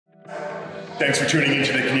Thanks for tuning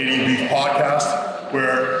into the Canadian Beef Podcast,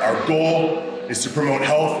 where our goal is to promote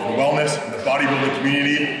health and wellness in the bodybuilding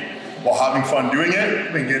community while having fun doing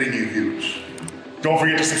it and getting you huge. Don't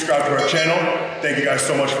forget to subscribe to our channel. Thank you guys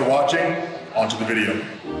so much for watching. On to the video.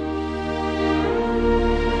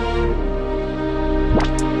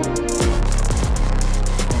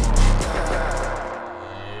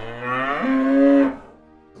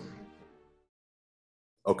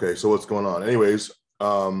 Okay, so what's going on? Anyways,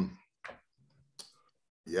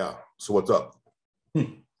 yeah. So what's up?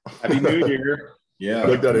 Happy New Year. Yeah.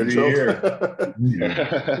 Like that intro.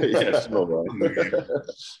 Yes, no,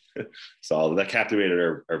 so that captivated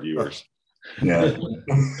our viewers. Yeah.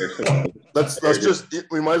 let's just,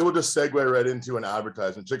 we might as well just segue right into an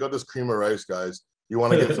advertisement. Check out this cream of rice, guys. You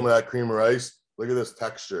want to get some of that cream of rice? Look at this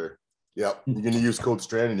texture. Yep. You're going to use code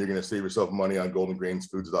STRAND and you're going to save yourself money on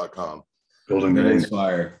goldengrainsfoods.com. Golden Grains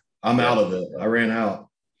fire. I'm out of it. I ran out.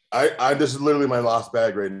 I this is literally my last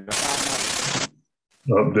bag right now.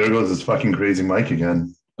 Oh, there goes this fucking crazy mic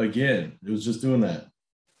again. Again. It was just doing that.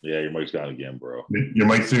 Yeah, your mic's gone again, bro. Your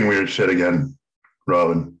mic's doing weird shit again,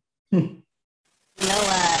 Robin. Chipmunk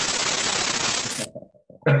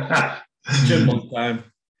time.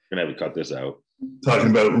 Gonna have to cut this out. Talking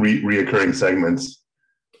about reoccurring segments.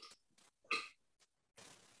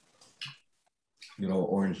 You know,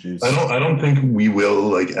 orange juice. I don't think we will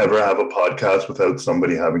like ever have a podcast without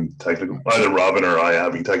somebody having either Robin or I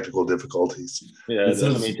having technical difficulties. Yeah,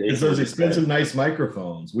 it's those expensive, nice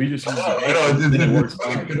microphones. We just use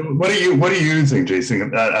What are you using, Jason?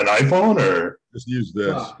 An iPhone or just use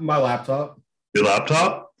this? My laptop. Your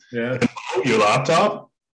laptop? Yeah. Your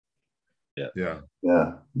laptop? Yeah.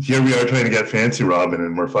 Here we are trying to get fancy, Robin,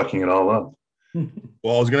 and we're fucking it all up.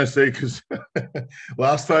 Well, I was going to say, because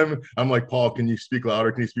last time I'm like, Paul, can you speak louder?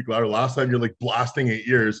 Can you speak louder? Last time you're like blasting 8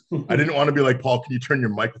 years. I didn't want to be like, Paul, can you turn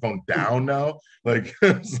your microphone down now? Like,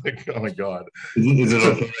 it's like, oh my God. Is it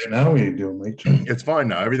okay right now? Or are you doing mic check? It's fine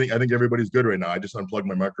now. I think everybody's good right now. I just unplugged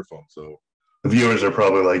my microphone. So the viewers are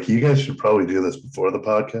probably like, you guys should probably do this before the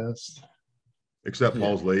podcast. Except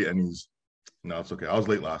Paul's late and no, it's okay. I was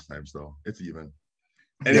late last time, so it's even.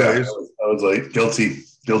 Anyways. I was like, guilty.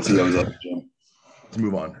 I was up, Jim. Let's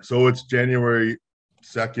move on. So it's January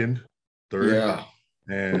 2nd, 3rd. Yeah.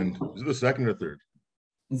 And is it the 2nd or 3rd?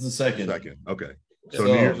 It's the second. Okay. So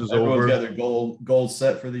New Year's is over. Got their goal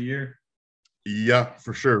set for the year. Yeah,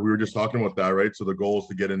 for sure. We were just talking about that, right? So the goal is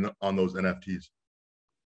to get in on those NFTs.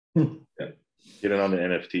 Yeah. Get in on the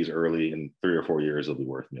NFTs early. In 3 or 4 years, it'll be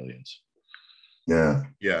worth millions. Yeah.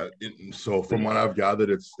 So from what I've gathered,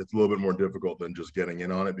 it's a little bit more difficult than just getting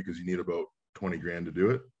in on it because you need about 20 grand to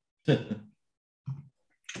do it.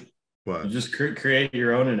 But you just create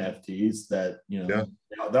your own NFTs that, you know,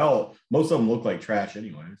 most of them look like trash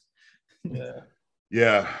anyways.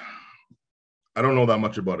 Yeah. I don't know that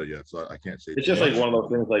much about it yet, so I can't say. It's just like one of those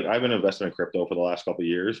things. Like I've been investing in crypto for the last couple of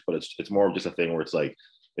years, but it's more of just a thing where it's like,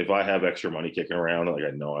 if I have extra money kicking around, like I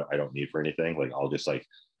know I don't need for anything, like I'll just like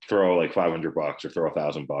throw like $500 or throw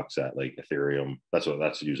 $1,000 at like Ethereum.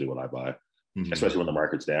 That's usually what I buy, especially when the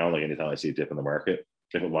market's down. Like anytime I see a dip in the market,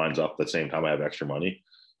 if it lines up the same time I have extra money,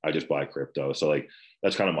 I just buy crypto. So like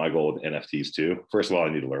that's kind of my goal with NFTs too. First of all, I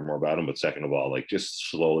need to learn more about them, but second of all, like just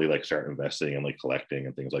slowly like start investing and like collecting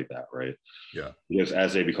and things like that, right? Yeah. Because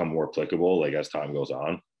as they become more applicable, like as time goes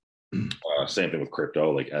on, same thing with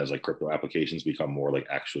crypto. Like as like crypto applications become more like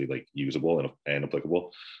actually like usable and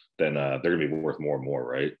applicable, then they're gonna be worth more and more,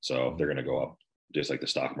 right? So they're gonna go up just like the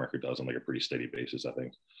stock market does on like a pretty steady basis, I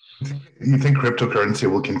think. You think cryptocurrency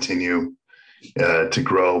will continue to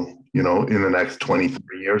grow, you know, in the next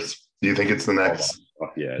 23 years? Do you think it's the next?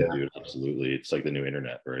 Yeah, dude, absolutely. It's like the new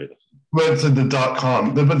internet, right? But it's the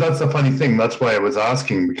 .com. But that's the funny thing. That's why I was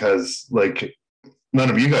asking, because like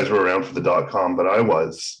none of you guys were around for the .com, but I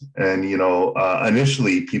was. And, you know,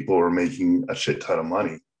 initially people were making a shit ton of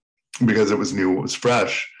money because it was new, it was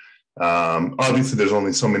fresh. Obviously there's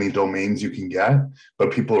only so many domains you can get,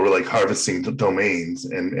 but people were like harvesting domains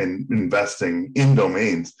and investing in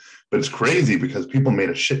domains. But it's crazy because people made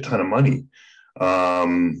a shit ton of money.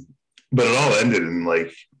 But it all ended in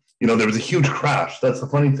like, you know, there was a huge crash. That's the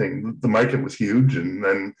funny thing. The market was huge. And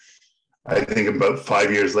then I think about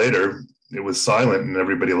 5 years later, it was silent and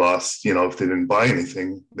everybody lost, you know, if they didn't buy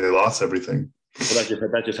anything, they lost everything. Well,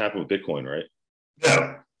 that just happened with Bitcoin, right?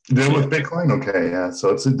 Yeah. Did it with Bitcoin? Okay. Yeah.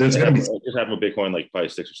 So there's going to be. It just happened with Bitcoin like probably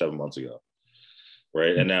 6 or 7 months ago.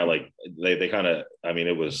 Right. And now like they kind of, I mean,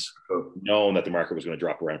 it was known that the market was going to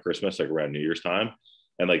drop around Christmas, like around New Year's time.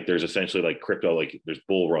 And like, there's essentially like crypto, like there's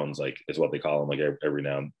bull runs, like is what they call them, like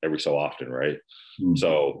every so often. Right. Mm-hmm.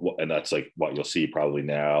 So, and that's like what you'll see probably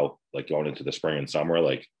now, like going into the spring and summer,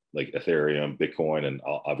 like like Ethereum, Bitcoin, and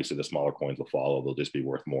obviously the smaller coins will follow. They'll just be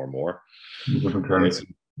worth more and more. Different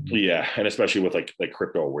currency. Yeah, and especially with like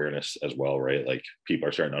crypto awareness as well, right? Like people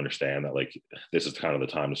are starting to understand that like this is kind of the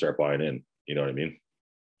time to start buying in. You know what I mean?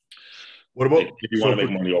 What about if you want to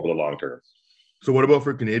make money over the long term? So what about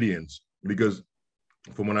for Canadians? Because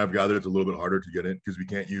from what I've gathered, it's a little bit harder to get in because we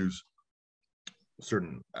can't use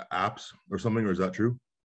certain apps or something. Or is that true?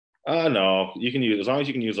 No, you can use, as long as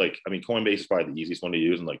you can use like, I mean, Coinbase is probably the easiest one to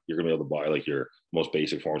use, and like you're gonna be able to buy like your most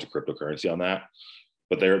basic forms of cryptocurrency on that.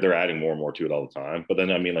 But they're adding more and more to it all the time. But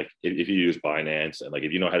then I mean, like if you use Binance and like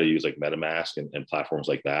if you know how to use like MetaMask and platforms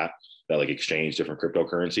like that like exchange different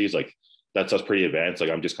cryptocurrencies, like that's pretty advanced. Like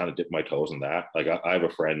I'm just kind of dipping my toes in that. Like I have a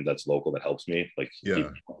friend that's local that helps me. Like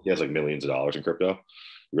he has like millions of dollars in crypto.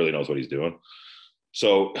 He really knows what he's doing.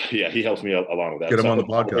 So yeah, he helps me along with that. Get him on the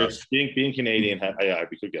podcast. Being Canadian, yeah,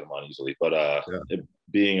 we could get him on easily. But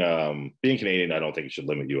being Canadian, I don't think it should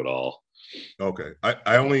limit you at all. Okay,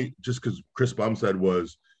 I only just because Chris Bumstead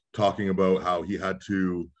was talking about how he had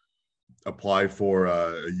to apply for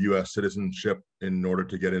a U.S. citizenship in order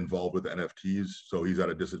to get involved with NFTs. So he's at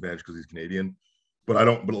a disadvantage because he's Canadian. But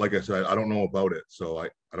like I said, I don't know about it. So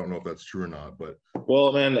I don't know if that's true or not. But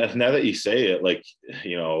well, man, now that you say it, like,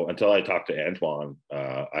 you know, until I talked to Antoine,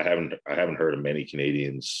 I haven't heard of many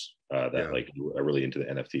Canadians that like are really into the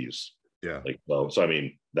NFTs. Yeah. Like, so I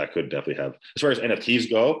mean, that could definitely have, as far as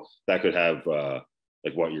NFTs go, that could have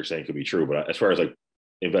like what you're saying could be true. But as far as like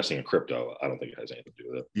investing in crypto, I don't think it has anything to do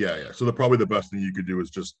with it. Yeah. So probably the best thing you could do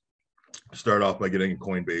is just start off by getting a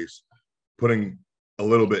Coinbase, putting a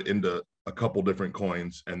little bit into a couple different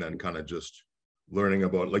coins, and then kind of just learning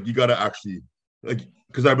about it. Like you got to actually, like,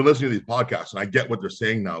 because I've been listening to these podcasts and I get what they're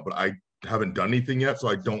saying now, but I haven't done anything yet, so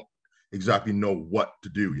I don't exactly know what to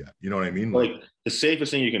do yet. You know what I mean? Like the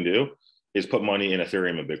safest thing you can do is put money in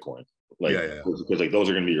Ethereum and Bitcoin. Like, because like those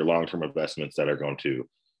are going to be your long-term investments that are going to,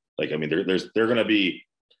 like, I mean, they're going to be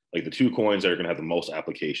like the two coins that are going to have the most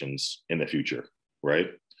applications in the future,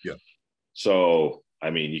 right? Yeah. So, I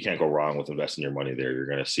mean, you can't go wrong with investing your money there. You're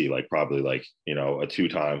going to see like probably like, you know, a 2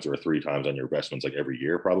 times or a 3 times on your investments like every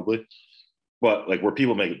year probably. But like where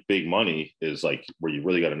people make big money is like where you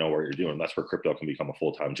really got to know what you're doing. That's where crypto can become a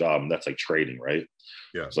full-time job, and that's like trading, right?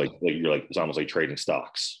 Yeah. It's like you're like, it's almost like trading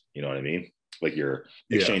stocks. You know what I mean? Like you're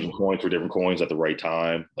exchanging coins for different coins at the right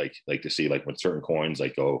time, like to see like when certain coins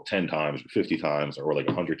like go 10 times or 50 times or like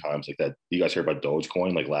 100 times like that. You guys hear about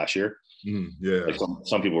Dogecoin like last year? Like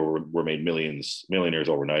some people were made millionaires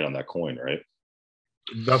overnight on that coin, right?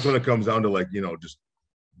 That's when it comes down to like, you know, just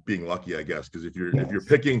being lucky, I guess, because if you're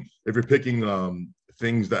picking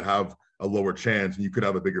things that have a lower chance, and you could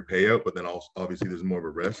have a bigger payout, but then also obviously there's more of a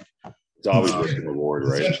risk. It's always risk and reward,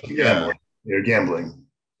 right? Yeah, you're gambling.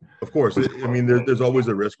 Of course, I mean there's always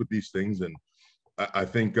a risk with these things, and I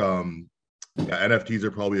think NFTs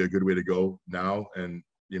are probably a good way to go now, and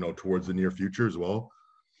you know, towards the near future as well.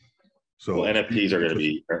 So NFTs are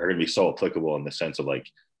going to be so applicable in the sense of like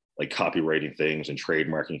copywriting things and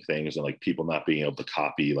trademarking things, and like people not being able to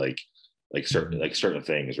copy like certain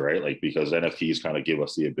things, right? Like because NFTs kind of give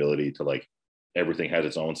us the ability to like everything has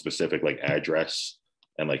its own specific like address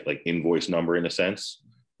and like invoice number in a sense.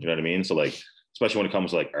 You know what I mean? So like especially when it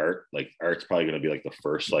comes to like art's probably going to be like the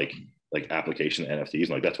first like application of NFTs,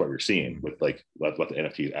 and like that's what you're seeing with like what the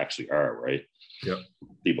NFTs actually are, right? Yeah.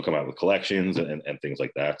 People come out with collections and things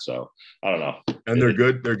like that. So I don't know. And they're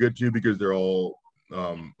good too, because they're all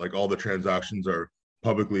like all the transactions are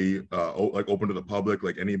publicly like open to the public,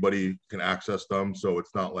 like anybody can access them. So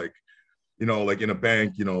it's not like, you know, like in a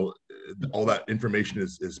bank, you know, all that information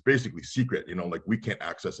is basically secret, you know, like we can't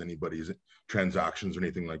access anybody's transactions or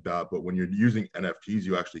anything like that. But when you're using NFTs,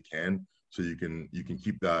 you actually can. So you can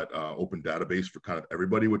keep that open database for kind of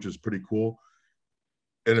everybody, which is pretty cool.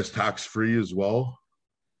 And it's tax-free as well.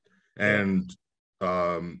 And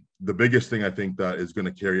the biggest thing I think that is going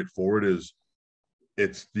to carry it forward is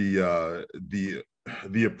it's the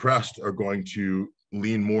oppressed are going to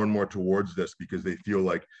lean more and more towards this, because they feel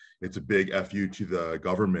like it's a big FU to the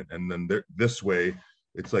government. And then this way,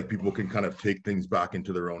 it's like people can kind of take things back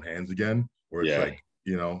into their own hands again, where it's like,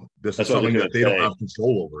 you know, this is something that they don't have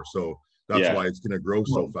control over. So that's why it's going to grow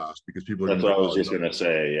so fast, because people are. That's what I was just going to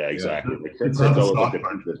say. Yeah, exactly. Yeah. It's not the stock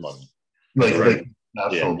market. Like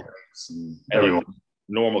national banks and everyone.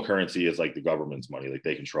 Normal currency is like the government's money. Like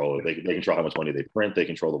they control it. They control how much money they print. They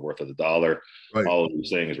control the worth of the dollar. Right. All of these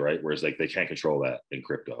things, right? Whereas like they can't control that in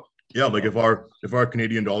crypto. Yeah, like if our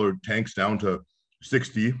Canadian dollar tanks down to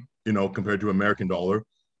 60, you know, compared to American dollar,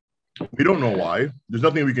 we don't know why. There's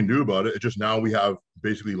nothing we can do about it. It's just now we have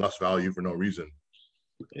basically less value for no reason.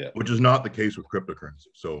 Yeah. Which is not the case with cryptocurrency.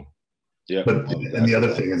 So Yeah. But and the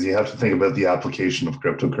other thing is you have to think about the application of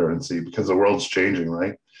cryptocurrency because the world's changing,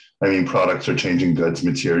 right? I mean, products are changing, goods,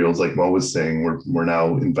 materials. Like Mo was saying, we're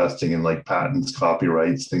now investing in like patents,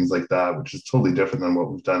 copyrights, things like that, which is totally different than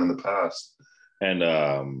what we've done in the past. And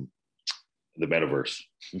the metaverse.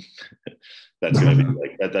 That's gonna be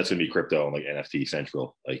like that's gonna be crypto and like NFT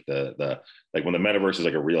central. Like the like when the metaverse is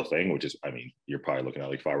like a real thing, which is, I mean, you're probably looking at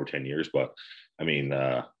like 5 or 10 years, but I mean,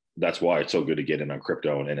 that's why it's so good to get in on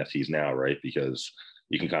crypto and NFTs now, right? Because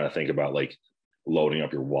you can kind of think about like loading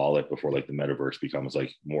up your wallet before like the metaverse becomes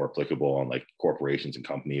like more applicable and like corporations and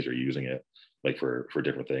companies are using it like for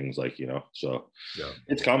different things, like, you know. So Yeah,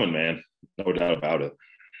 it's coming, man, no doubt about it.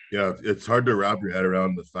 yeah. It's hard to wrap your head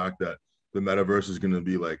around the fact that the metaverse is going to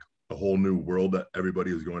be like a whole new world that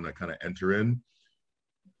everybody is going to kind of enter in.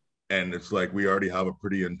 And it's like we already have a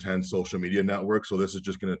pretty intense social media network, so this is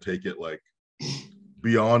just going to take it like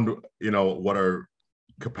beyond, you know, what our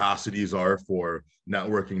capacities are for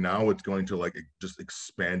networking now. It's going to like just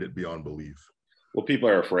expand it beyond belief. Well, people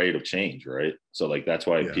are afraid of change, right? So like that's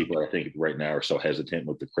why people, I think, right now are so hesitant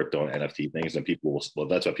with the crypto and NFT things. And people will, well,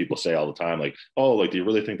 that's what people say all the time. Like, oh, like, do you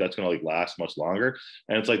really think that's going to like last much longer?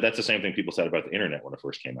 And it's like, that's the same thing people said about the internet when it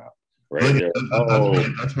first came out, right?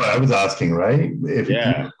 That's what I was asking, right? If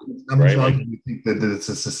right? Like, do you think that it's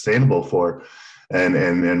sustainable for? And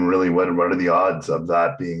really, what are the odds of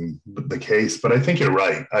that being the case? But I think you're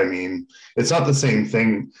right. I mean, it's not the same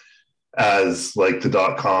thing as like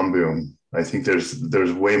the .com boom. I think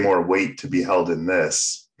there's way more weight to be held in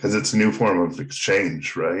this because it's a new form of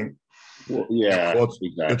exchange, right? Well, yeah, well,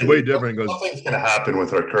 it's way different. Something's going to happen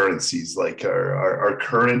with our currencies, like our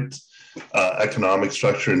current economic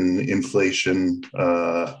structure and inflation.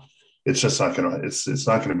 It's just not going to. It's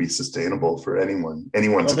not going to be sustainable for anyone. I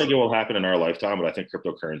don't think it will happen in our lifetime, but I think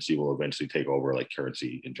cryptocurrency will eventually take over like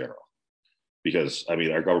currency in general. Because I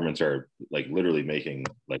mean, our governments are like literally making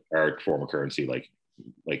like our form of currency like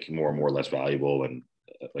more and more less valuable, and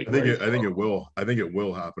like I think it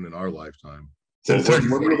will happen in our lifetime. So we're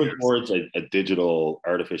moving towards a digital,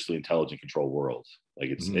 artificially intelligent controlled world. Like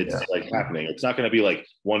it's like happening. It's not going to be like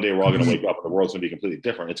one day we're all going to wake up and the world's going to be completely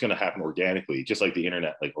different. It's going to happen organically, just like the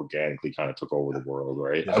internet like organically kind of took over the world,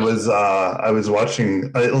 right? I was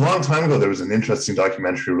watching a long time ago. There was an interesting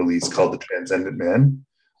documentary release called The Transcendent Man.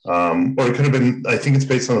 Or it could have been, I think it's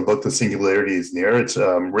based on the book The Singularity is Near. It's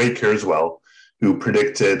Ray Kurzweil, who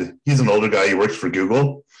predicted, he's an older guy, he works for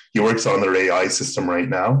Google. He works on their AI system right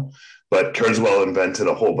now. But Kurzweil invented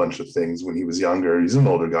a whole bunch of things when he was younger. He's an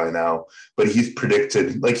older guy now, but he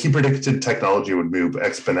predicted technology would move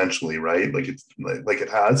exponentially, right? Like it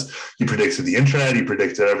has. He predicted the internet. He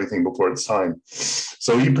predicted everything before its time.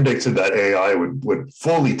 So he predicted that AI would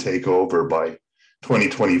fully take over by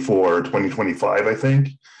 2024, 2025, I think.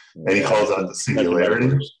 And he calls that the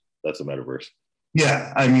singularity. That's the metaverse.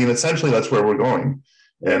 Yeah, I mean, essentially that's where we're going.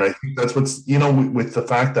 And I think that's what's, you know, with the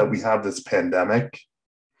fact that we have this pandemic,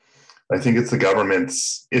 I think it's the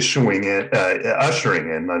government's ushering in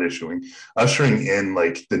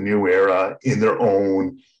like the new era in their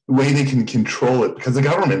own way. They can control it because the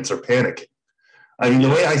governments are panicking. I mean, the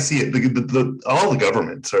way I see it, all the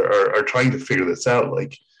governments are trying to figure this out.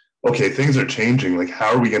 Like, okay, things are changing. Like,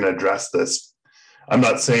 how are we going to address this? I'm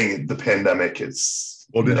not saying the pandemic is.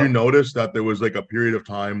 Well, did you notice that there was like a period of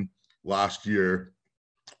time last year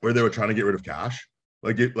where they were trying to get rid of cash?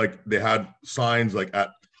 Like they had signs like at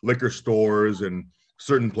liquor stores and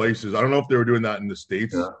certain places. I don't know if they were doing that in the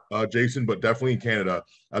States, Jason, but definitely in Canada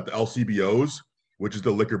at the LCBOs, which is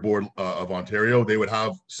the liquor board of Ontario. They would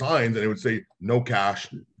have signs and it would say no cash,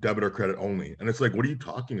 debit or credit only. And it's like, what are you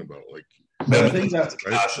talking about? Like, I think that's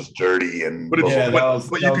cash is dirty, and but you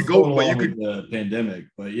could go the pandemic,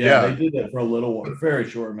 but they did that for a very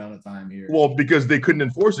short amount of time here. Well, because they couldn't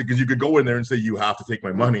enforce it, because you could go in there and say you have to take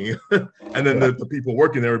my money, and then the people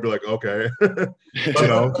working there would be like, okay, you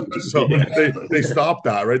know. So they stopped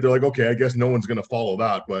that, right? They're like, okay, I guess no one's going to follow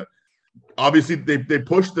that, but obviously they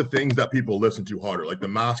pushed the things that people listen to harder, like the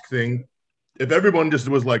mask thing. If everyone just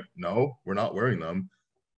was like, no, we're not wearing them,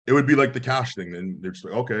 it would be like the cash thing. Then they're just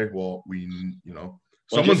like, okay, well,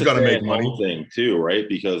 someone's got to make money thing too, right?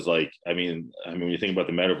 Because like, I mean, when you think about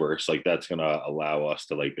the metaverse, like that's going to allow us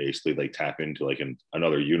to like basically like tap into like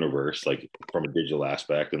another universe, like from a digital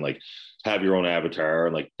aspect, and like have your own avatar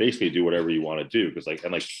and like basically do whatever you want to do. Because like,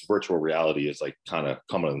 and like virtual reality is like kind of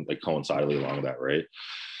coming like coincidentally along with that, right?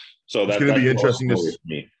 So that's going to be interesting to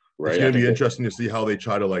see. Right? It's going to be interesting to see how they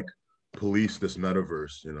try to like police this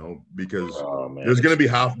metaverse, you know, because there's going to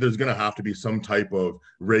have to be some type of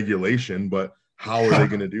regulation, but How are they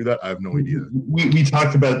going to do that? I have no idea. We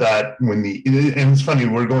talked about that and it's funny,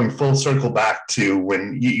 we're going full circle back to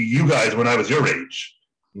when you guys, when I was your age,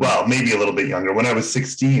 well, maybe a little bit younger, when I was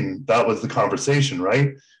 16, that was the conversation,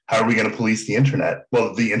 right? How are we going to police the internet?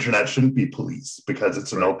 Well, the internet shouldn't be policed because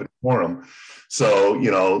it's an open forum. So,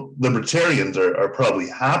 libertarians are probably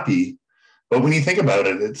happy, but when you think about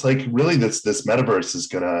it, it's like really this metaverse is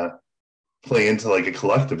going to play into like a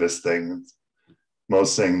collectivist thing.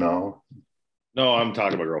 Most saying no. No, I'm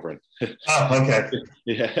talking to my girlfriend. Oh, okay.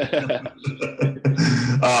 Yeah.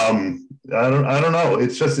 I don't know.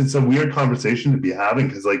 It's a weird conversation to be having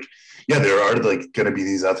because there are like going to be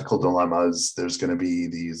these ethical dilemmas. There's going to be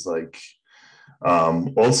these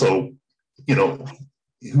also,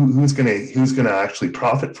 who's going to actually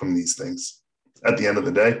profit from these things at the end of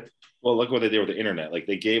the day? Well, look what they did with the internet. Like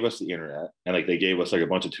they gave us the internet and like they gave us like a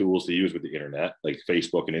bunch of tools to use with the internet, like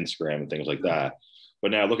Facebook and Instagram and things like that. But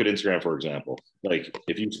now look at Instagram, for example. Like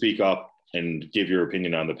if you speak up and give your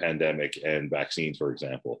opinion on the pandemic and vaccines, for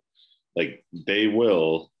example, like they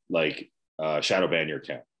will shadow ban your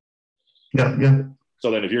account. Yeah. So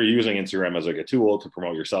then if you're using Instagram as like a tool to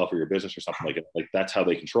promote yourself or your business or something like it, like that's how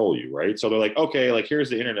they control you, right? So they're like, okay, like here's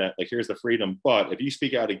the internet, like here's the freedom. But if you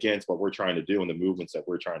speak out against what we're trying to do and the movements that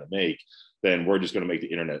we're trying to make, then we're just going to make the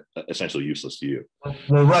internet essentially useless to you.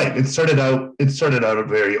 Well, right. It started out a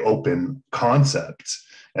very open concept.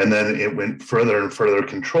 And then it went further and further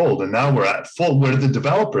controlled. And now we're the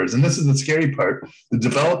developers. And this is the scary part. The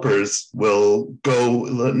developers will go,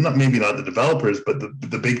 maybe not the developers, but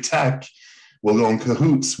the big tech will go in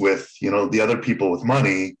cahoots with, the other people with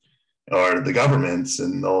money or the governments,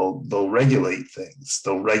 and they'll regulate things.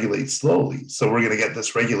 They'll regulate slowly. So we're going to get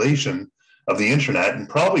this regulation of the internet and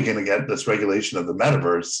probably going to get this regulation of the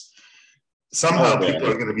metaverse. Somehow people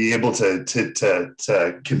are going to be able to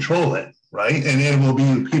control it, right? And it will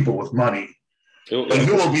be people with money. But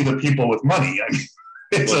who will be the people with money? I mean,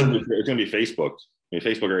 it's going to be Facebook. I mean,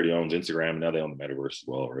 Facebook already owns Instagram, and now they own the metaverse as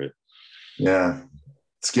well, right? Yeah.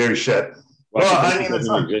 Scary shit. Well, I mean, it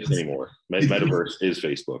doesn't exist anymore. Metaverse is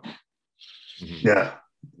Facebook. Yeah.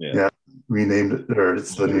 Renamed it, or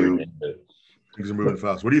it's the new. Things are moving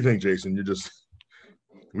fast. What do you think, Jason?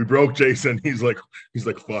 We broke Jason. He's like,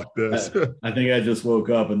 fuck this. I think I just woke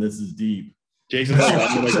up and this is deep. Jason's like,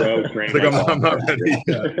 I'm not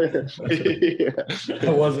ready. I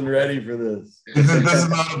wasn't ready for this. This is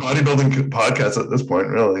not a bodybuilding podcast at this point,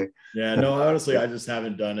 really. Yeah, no, honestly, I just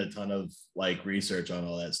haven't done a ton of research on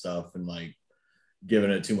all that stuff and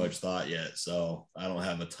given it too much thought yet. So I don't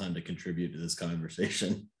have a ton to contribute to this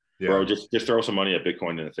conversation. Yeah. Bro, just throw some money at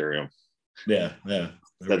Bitcoin and Ethereum. Yeah.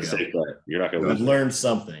 That's a safe bet. You're not going to lose. Learned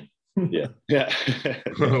something. Yeah.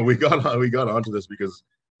 we got onto this because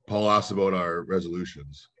Paul asked about our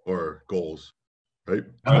resolutions or goals, right?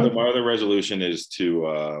 My other resolution is to,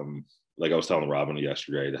 like I was telling Robin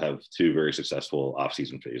yesterday, to have 2 very successful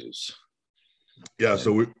off-season phases. Yeah.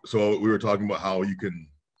 So we were talking about how you can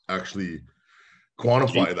actually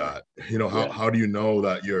quantify that. How do you know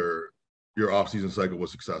that your off-season cycle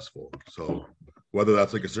was successful? So whether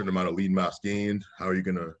that's a certain amount of lean mass gained, how are you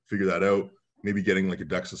going to figure that out? Maybe getting a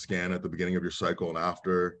DEXA scan at the beginning of your cycle and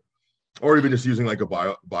after, or even just using a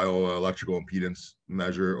bioelectrical impedance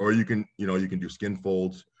measure, or you can do skin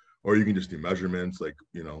folds, or you can just do measurements,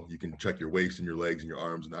 you can check your waist and your legs and your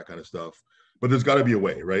arms and that kind of stuff. But there's got to be a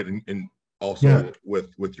way, right? And also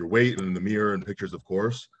with your weight and in the mirror and pictures, of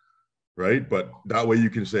course, right? But that way you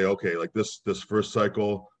can say, okay, this first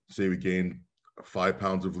cycle, say we gained 5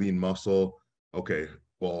 pounds of lean muscle. Okay,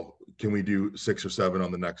 well, can we do 6 or 7 on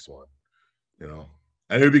the next one?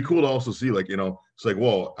 And it'd be cool to also see, it's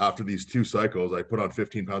well, after these 2 cycles, I put on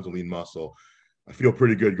 15 pounds of lean muscle. I feel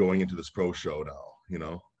pretty good going into this pro show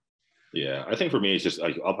now, Yeah, I think for me, it's just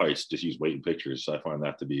I'll probably just use weight and pictures. So I find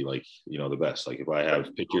that to be the best. If I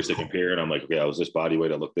have pictures to compare and I'm like, okay, I was this body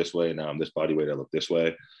weight, I look this way. Now I'm this body weight, I look this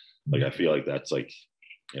way. I feel like that's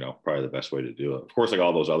probably the best way to do it. Of course,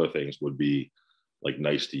 all those other things would be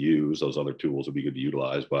nice to use. Those other tools would be good to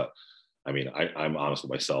utilize. But I mean, I'm honest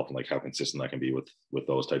with myself and how consistent I can be with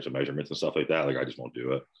those types of measurements and stuff like that. I just won't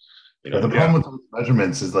do it. The problem with those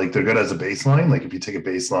measurements is they're good as a baseline. If you take a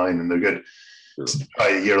baseline and they're good to try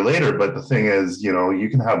a year later, but the thing is, you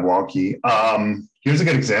can have wonky. Here's a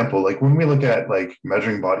good example. When we look at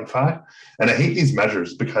measuring body fat, and I hate these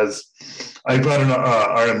measures because I got an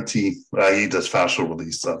RMT. He does fascial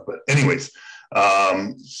release stuff, but anyways,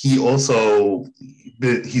 he's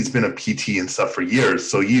been a PT and stuff for years.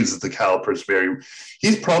 So he uses the calipers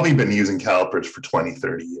he's probably been using calipers for 20,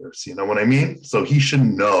 30 years. You know what I mean? So he should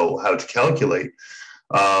know how to calculate.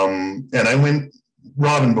 And I went,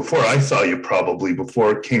 Robin, before I saw you, probably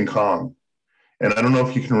before King Kong. And I don't know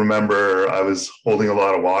if you can remember, I was holding a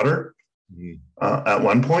lot of water at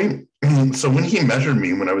one point. So when he measured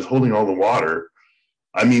me, when I was holding all the water,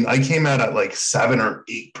 I mean, I came out at like 7 or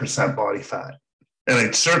 8% body fat. And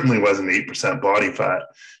it certainly wasn't 8% body fat,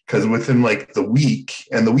 because within like the week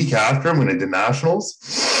and the week after, when I did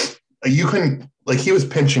nationals, you couldn't, like, he was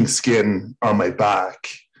pinching skin on my back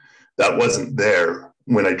that wasn't there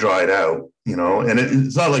when I dried out, you know, and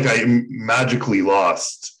it's not like I magically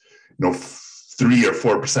lost, you know, 3 or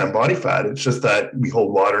 4% body fat. It's just that we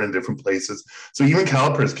hold water in different places. So even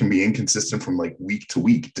calipers can be inconsistent from like week to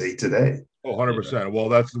week, day to day. Oh, 100%. Well,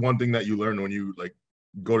 that's one thing that you learn when you like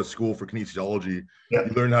go to school for kinesiology. Yeah.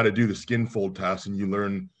 You learn how to do the skin fold test, and you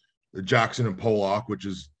learn the Jackson and Pollock, which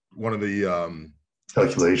is one of the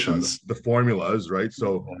calculations, the formulas, right?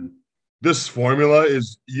 So this formula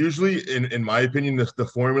is usually, in my opinion,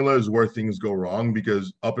 the formula is where things go wrong,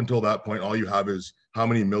 because up until that point, all you have is how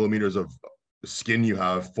many millimeters of skin you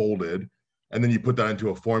have folded, and then you put that into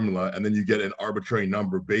a formula, and then you get an arbitrary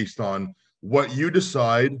number based on what you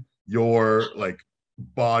decide your like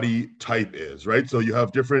body type is, right? So you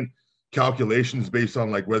have different calculations based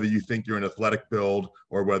on like whether you think you're an athletic build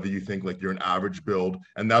or whether you think like you're an average build,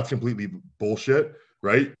 and that's completely bullshit,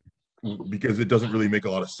 right? Because it doesn't really make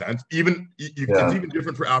a lot of sense. Even it's even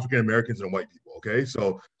different for African Americans and white people. Okay,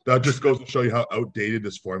 so that just goes to show you how outdated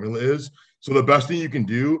this formula is. So the best thing you can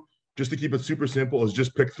do, just to keep it super simple, is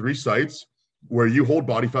just pick 3 sites where you hold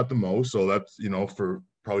body fat the most. So that's, you know, for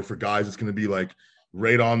probably for guys, it's going to be like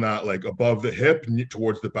right on that, like above the hip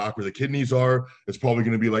towards the back where the kidneys are. It's probably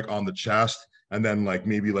going to be like on the chest, and then like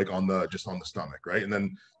maybe like on the just on the stomach, right? And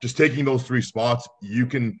then just taking those 3 spots, you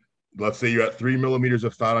can, let's say you're at 3 millimeters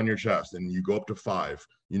of fat on your chest and you go up to 5,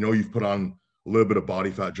 you know, you've put on a little bit of body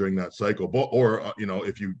fat during that cycle. But, or, you know,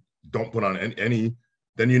 if you don't put on any,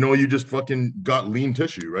 then, you know, you just fucking got lean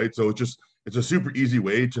tissue, right? So it's a super easy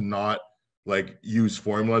way to not like use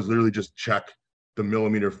formulas, literally just check the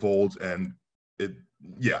millimeter folds. And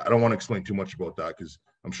I don't want to explain too much about that, because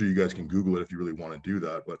I'm sure you guys can Google it if you really want to do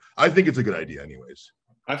that. But I think it's a good idea anyways.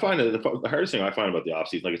 I find it the hardest thing I find about the off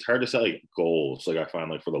season, like it's hard to set like goals. Like I find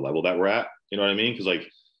like for the level that we're at, you know what I mean? Because like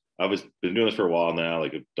I've been doing this for a while now,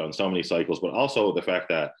 like I've done so many cycles, but also the fact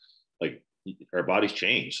that like our bodies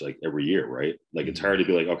change like every year, right? Like it's hard to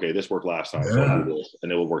be like, okay, this worked last time, so I'll do this,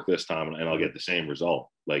 and it will work this time, and I'll get the same result.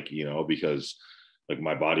 Like, you know, because like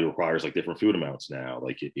my body requires like different food amounts now.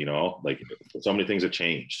 Like, you know, like so many things have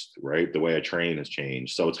changed, right? The way I train has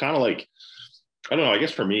changed. So it's kind of like, I don't know, I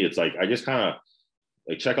guess for me, it's like, I just kind of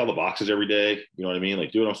like check all the boxes every day. You know what I mean?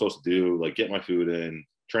 Like do what I'm supposed to do, like get my food in,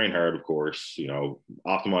 train hard, of course, you know,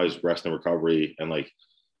 optimize rest and recovery. And like,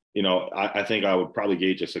 you know, I think I would probably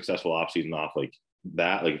gauge a successful off season off like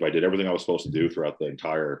that. Like if I did everything I was supposed to do throughout the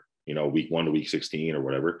entire, you know, week 1 to week 16 or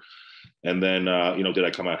whatever. And then, you know, did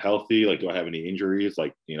I come out healthy? Like, do I have any injuries?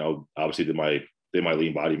 Like, you know, obviously did my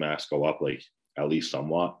lean body mass go up like at least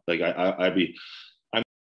somewhat? Like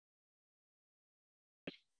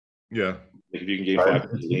Yeah. Like if you can gain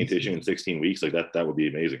 5 lean tissue in 16 weeks, like that would be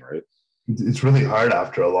amazing, right? It's really hard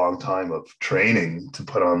after a long time of training to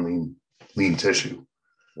put on lean tissue.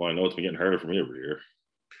 Well, I know it's been getting harder for me every year.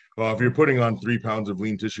 Well, if you're putting on 3 pounds of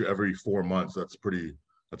lean tissue every 4 months, that's a pretty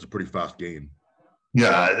fast gain.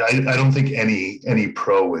 Yeah, I don't think any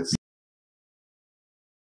pro is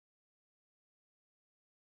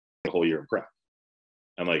the whole year of prep.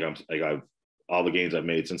 And like I've all the gains I've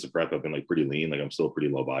made since the prep have been like pretty lean. Like I'm still pretty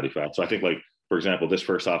low body fat. So I think like, for example, this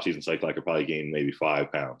first off season cycle, I could probably gain maybe 5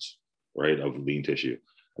 pounds, right, of lean tissue.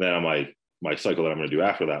 And then on my cycle that I'm going to do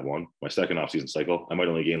after that one, my second off season cycle, I might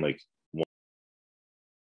only gain like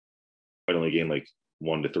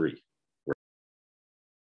 1 to 3.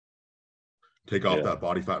 Take off that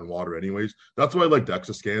body fat and water anyways. That's why I like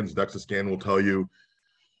DEXA scans. DEXA scan will tell you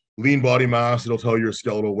lean body mass, it'll tell you your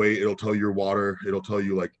skeletal weight, it'll tell you your water, it'll tell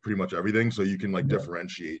you like pretty much everything, so you can like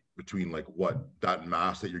differentiate between like what that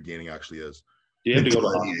mass that you're gaining actually is. Do you have to go to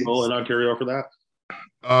the hospital in Ontario for that?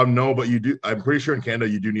 No, but you do. I'm pretty sure in Canada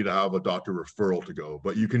you do need to have a doctor referral to go,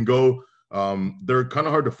 but you can go. They're kind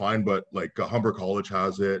of hard to find, but like Humber College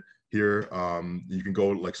has it here. You can go,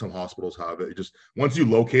 like some hospitals have it. Just once you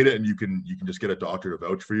locate it and you can just get a doctor to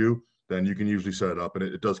vouch for you, then you can usually set it up, and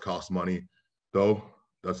it does cost money though.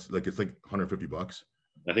 That's like, it's like $150.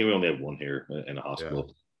 I think we only have one here in a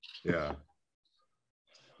hospital. Yeah.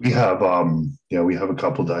 We have we have a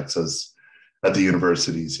couple DEXAs at the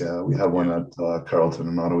universities. Yeah, we have one at Carleton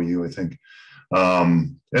and Ottawa U, I think.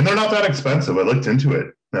 And they're not that expensive. I looked into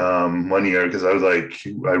it 1 year because I was like,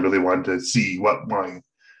 I really wanted to see what my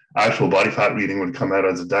actual body fat reading would come out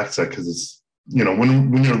as a DEXA, because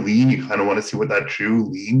when you're lean, you kind of want to see what that true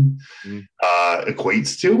lean Mm.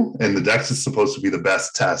 equates to, and the DEXA is supposed to be the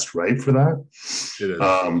best test, right, for that. It is.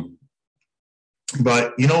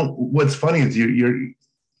 But what's funny is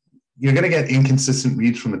you're going to get inconsistent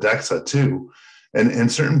reads from the DEXA too,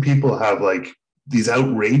 and certain people have like these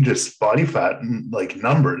outrageous body fat like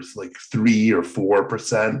numbers, like 3 or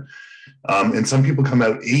 4%, and some people come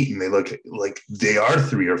out 8 and they look like they are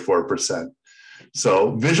 3 or 4%.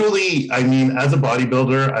 So visually, I mean, as a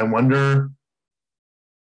bodybuilder, I wonder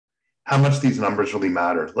how much these numbers really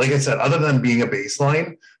matter. Like I said, other than being a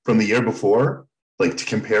baseline from the year before, like to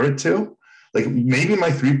compare it to, like maybe my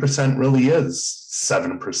 3% really is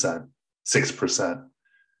 7%, 6%.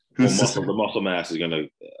 The muscle mass is going to,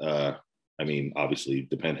 obviously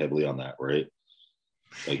depend heavily on that, right?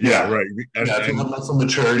 Like, yeah, right. And muscle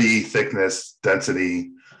maturity, thickness,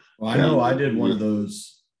 density. Well, I know I did one of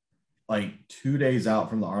those like 2 days out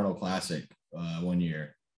from the Arnold Classic one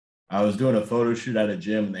year. I was doing a photo shoot at a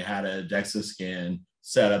gym and they had a DEXA scan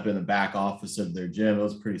set up in the back office of their gym. It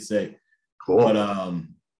was pretty sick. Cool. But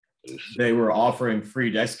they were offering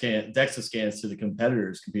free DEXA scans to the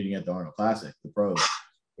competitors competing at the Arnold Classic, the pros.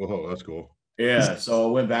 Oh, that's cool. Yeah. So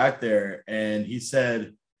I went back there and he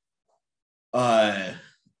said he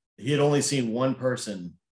had only seen one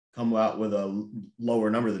person come out with a lower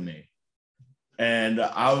number than me. And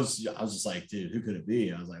I was just like, dude, who could it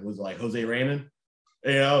be? I was like, was it like Jose Raymond?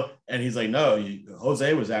 And he's like, no,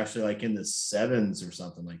 Jose was actually like in the 7s or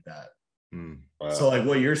something like that. Wow. So like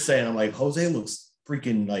what you're saying, I'm like, Jose looks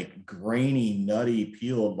freaking like grainy, nutty,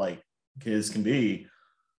 peeled like his can be.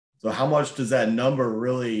 So how much does that number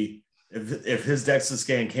really, if his DEXA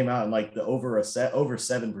scan came out in like the over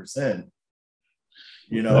 7%,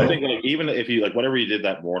 I think like even if you like whatever you did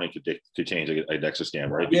that morning could change a DEXA scan,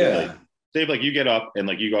 right? Because, like, say if like you get up and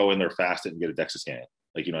like you go in there fasted and get a DEXA scan,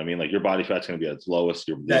 like what I mean, like your body fat's going to be at its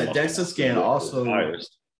lowest. That DEXA scan also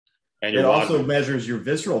highest, and it also measures your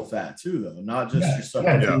visceral fat too, though, not just your stuff.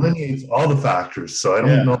 Yeah, it delineates all the factors. So I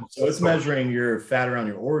don't know. So it's measuring your fat around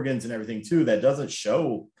your organs and everything too. That doesn't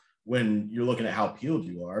show when you're looking at how peeled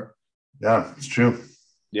you are. Yeah, it's true.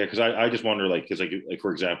 Yeah, because I just wonder, like, because like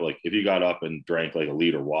for example, like if you got up and drank like a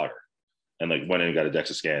liter of water, and like went in and got a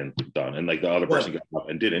DEXA scan done, and like the other person got up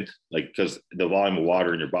and didn't, like because the volume of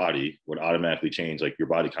water in your body would automatically change like your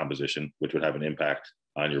body composition, which would have an impact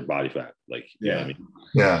on your body fat. Like, you know what I mean?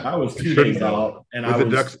 Yeah, I was 2 days out, and with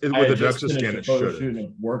the DEXA scan, it should shooting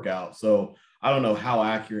a workout. So I don't know how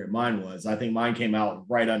accurate mine was. I think mine came out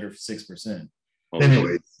right under 6%.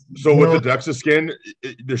 Anyway, so with the DEXA scan,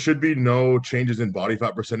 there should be no changes in body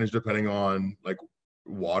fat percentage depending on like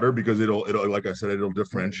water, because it'll like I said, it'll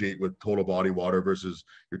differentiate with total body water versus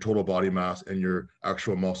your total body mass and your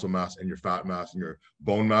actual muscle mass and your fat mass and your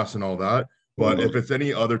bone mass and all that. But if it's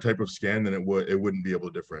any other type of scan, then it wouldn't be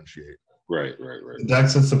able to differentiate. Right. The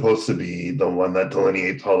DEXA is supposed to be the one that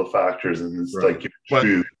delineates all the factors, and it's like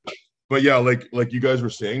but yeah, like you guys were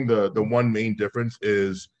saying, the one main difference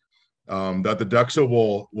is that the DEXA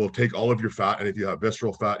will take all of your fat, and if you have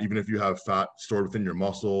visceral fat, even if you have fat stored within your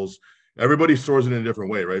muscles, everybody stores it in a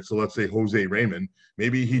different way, right? So let's say Jose Raymond,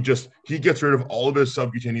 maybe he gets rid of all of his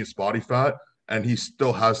subcutaneous body fat, and he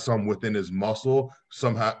still has some within his muscle,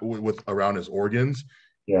 some with around his organs.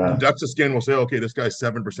 Yeah. The DEXA scan will say, okay, this guy's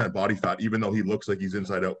 7% body fat, even though he looks like he's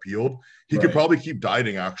inside out peeled. He could probably keep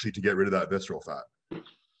dieting actually to get rid of that visceral fat.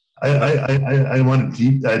 I don't want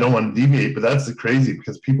to deviate, but that's crazy,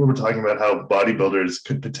 because people were talking about how bodybuilders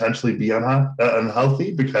could potentially be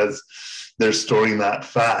unhealthy because they're storing that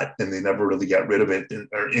fat and they never really get rid of it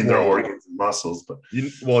in their organs and muscles. But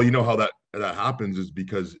you know how that happens is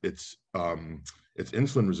because it's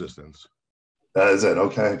insulin resistance. That is it.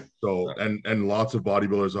 Okay. So and lots of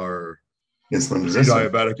bodybuilders are insulin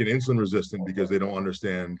resistant, diabetic and insulin resistant, because they don't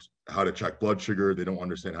understand how to check blood sugar, they don't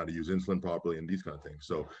understand how to use insulin properly, and these kind of things.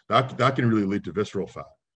 So that can really lead to visceral fat.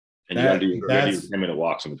 And you got to do 10-minute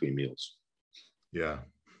walks in between meals. Yeah,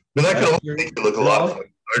 but that can also make you look a lot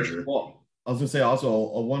larger. Well, I was gonna say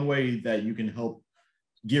also one way that you can help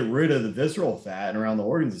get rid of the visceral fat and around the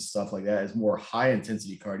organs and stuff like that is more high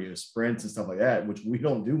intensity cardio, sprints and stuff like that, which we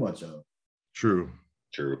don't do much of. True.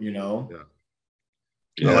 Yeah.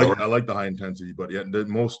 I like the high intensity, but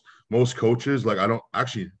most coaches, like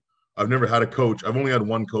I've never had a coach. I've only had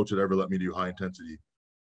one coach that ever let me do high intensity.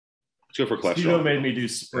 It's good for cholesterol. Steve made me do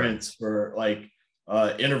sprints for like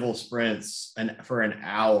interval sprints and for an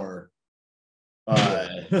hour.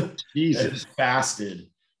 Jesus. Fasted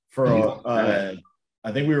for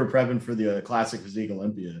I think we were prepping for the Classic Physique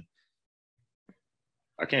Olympia.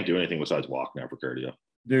 I can't do anything besides walk now for cardio.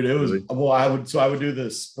 Dude, it was I would do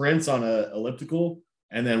the sprints on a elliptical,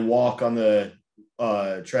 and then walk on the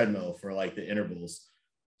treadmill for like the intervals.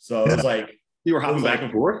 So it was like You were hopping back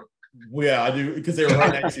and forth? yeah, I do because they were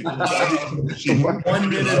right next to each other. So I did 1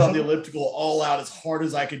 minute on the elliptical all out as hard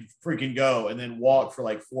as I could freaking go, and then walk for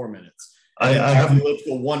like 4 minutes. And I then have the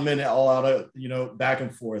elliptical 1 minute all out, back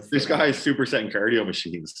and forth. This guy is super setting cardio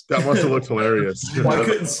machines. That must have looked hilarious. Well, I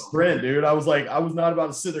couldn't sprint, dude. I was not about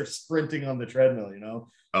to sit there sprinting on the treadmill,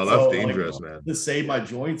 Oh, that's So, dangerous, man. to save my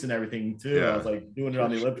joints and everything too. Yeah. I was like doing it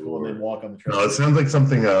on the elliptical and then walk on the no, treadmill. it sounds like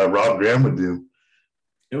something Rob Graham would do.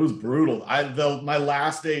 It was brutal. My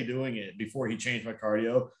last day doing it before he changed my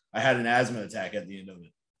cardio, I had an asthma attack at the end of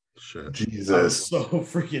it. Shit. I was Jesus. so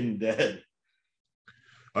freaking dead.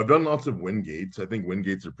 I've done lots of wind gates. I think wind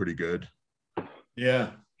gates are pretty good.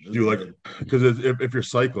 Yeah. Do like because if you're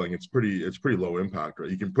cycling, it's pretty low impact, right?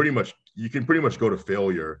 You can pretty much go to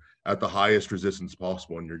failure at the highest resistance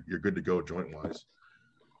possible, and you're good to go joint wise.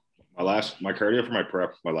 My cardio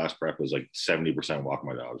for my last prep was like 70% walk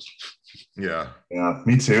my dogs. Yeah. Yeah,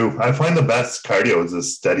 me too. I find the best cardio is a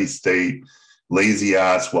steady state, lazy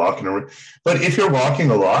ass walking around. But if you're walking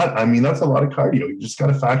a lot, I mean, that's a lot of cardio. You just got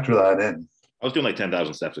to factor that in. I was doing like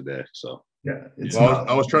 10,000 steps a day. So Yeah. It's Well,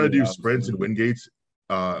 I was trying to do Yeah, sprints and wind gates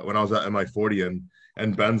when I was at MI40,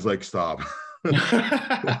 and Ben's like, stop. he's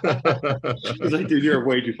like, dude, you're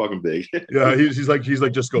way too fucking big. Yeah, he's like,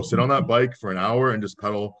 just go sit on that bike for an hour and just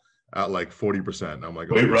pedal at like 40%. And I'm like,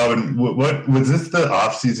 Wait, okay. Robin, what was this the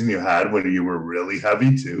off season you had when you were really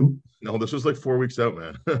heavy too? No, this was like 4 weeks out,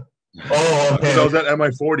 man. Oh, okay. Because I was at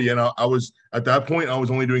MI40, and I was at that point I was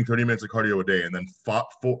only doing 30 minutes of cardio a day, and then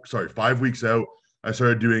 5 weeks out I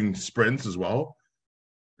started doing sprints as well,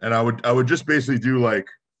 and I would just basically do like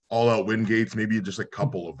all out wind gates, maybe just a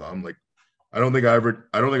couple of them. Like I don't think I've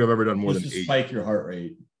ever done more than just 8. spike your heart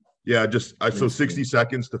rate. Yeah, so 60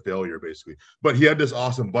 seconds to failure basically. But he had this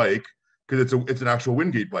awesome bike because it's an actual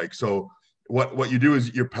Wingate bike. So what you do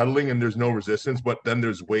is you're pedaling and there's no resistance, but then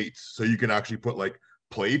there's weights, so you can actually put like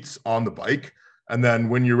plates on the bike, and then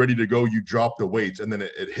when you're ready to go, you drop the weights, and then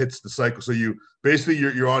it hits the cycle. So you basically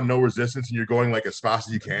you're on no resistance, and you're going like as fast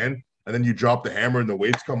as you can, and then you drop the hammer, and the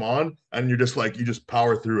weights come on, and you just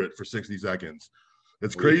power through it for 60 seconds.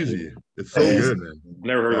 It's crazy. It's so good, man. I've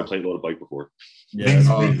never heard of a plate loaded bike before. Yeah.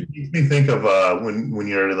 Makes me think of when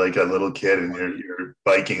you're like a little kid and you're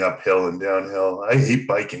biking uphill and downhill. I hate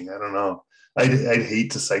biking. I don't know. I'd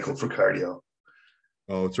hate to cycle for cardio.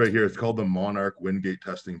 Oh, it's right here. It's called the Monarch Wingate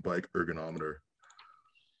Testing Bike Ergonometer.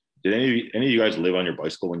 Did any of you guys live on your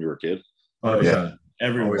bicycle when you were a kid? Oh yeah.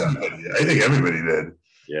 Everyone. Yeah, I think everybody did.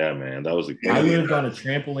 Yeah, man, that was the. I lived on a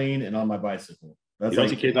trampoline and on my bicycle. That's You don't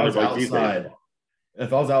like see kids if I on was their bike these days. outside.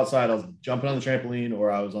 If I was outside, I was jumping on the trampoline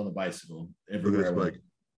or I was on the bicycle. Look at Everywhere. this I went. bike.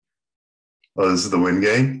 Oh, this is the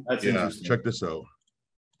Wingate. That's Yeah, interesting. check this out.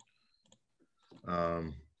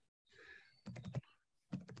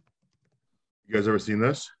 You guys ever seen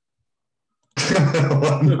this?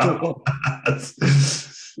 Well, no.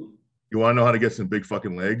 You want to know how to get some big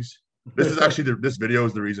fucking legs? This is actually this video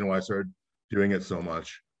is the reason why I started doing it so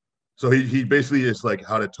much. So he basically is like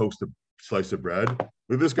how to toast a slice of bread. Look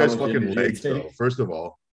at this guy's How much fucking energy it legs, though. takes. First of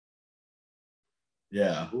all,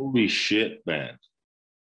 Yeah. Holy shit, man!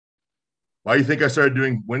 why do you think I started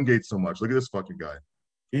doing Wingate so much? Look at this fucking guy.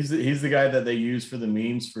 He's the guy that they use for the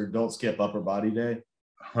memes for Don't Skip Upper Body Day.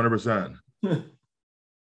 100%.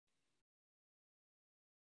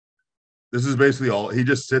 This is basically all. He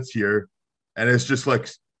just sits here, and it's just like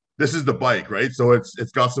this is the bike, right? So it's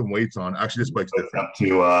got some weights on. Actually, this bike's different. Up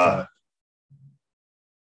to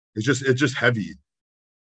It's just heavy.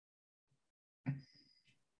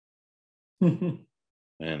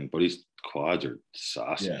 Man, Buddy's quads are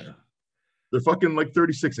saucy. Yeah. They're fucking like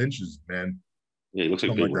 36 inches, man. Yeah, he looks like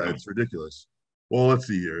Something big like that. round. It's ridiculous. Well, let's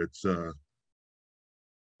see here. It's what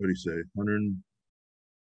do you say? 100.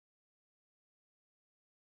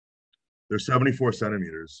 They're 74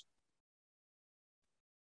 centimeters.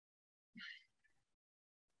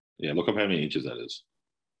 Yeah, look up how many inches that is.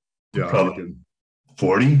 Yeah, Probably. fucking-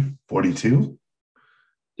 40, 42.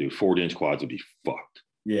 Dude, 40-inch quads would be fucked.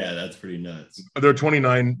 Yeah, that's pretty nuts. they're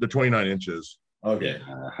 29. They're 29 inches. Okay.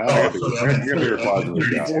 How Oh, you're gonna bigger quads than this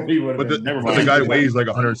guy. 40 would have But been- never But the mind. guy weighs like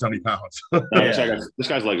 170 pounds. No, this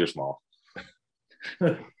guy's legs are small.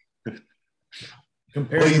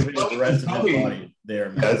 compared Well, to the rest of probably- his body,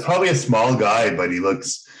 they're Yeah, it's probably a small guy, but he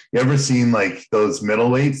looks. You ever seen like those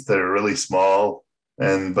middleweights that are really small,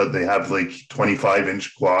 but they have like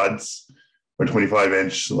 25-inch quads or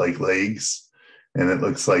 25-inch like legs, and it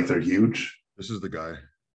looks like they're huge. This is the guy.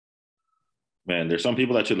 Man, there's some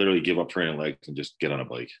people that should literally give up training legs and just get on a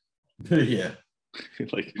bike. yeah.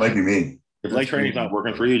 Like, Might be me. if leg training's not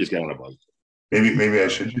working for you, just get on a bike. Maybe I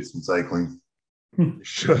should do some cycling. You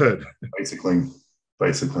should. Bicycling.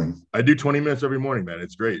 I do 20 minutes every morning, man.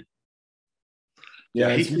 It's great. Yeah,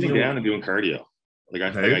 I hate it's sitting usually- down and doing cardio. Like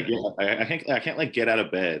I can't like get out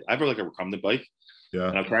of bed. I have like a recumbent bike, and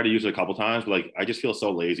Yeah. I've tried to use it a couple times, but like I just feel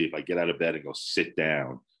so lazy if I get out of bed and go sit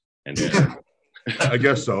down and do Yeah. I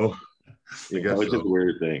guess so. you guess know, it's just so. a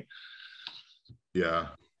weird thing. Yeah.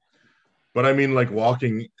 But I mean, like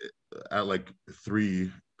walking at like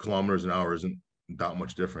 3 kilometers an hour isn't that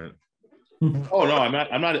much different. Oh no,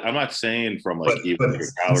 I'm not saying from like But even like a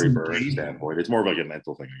it's calorie burn engaging. standpoint. It's more of like a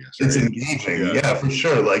mental thing, I guess. It's Right? engaging. Yeah. Yeah, for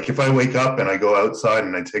sure. Like if I wake up and I go outside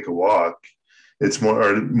and I take a walk, it's more,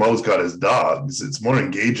 or Mo's got his dogs. It's more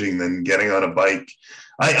engaging than getting on a bike.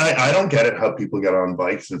 I don't get it how people get on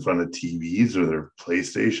bikes in front of TVs or their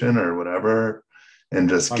PlayStation or whatever and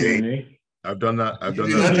just Talking to game. me? I've done that. I've done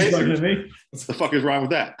You do that. that? Talking to me? What the fuck is wrong with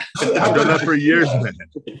that? I've done that for years, man.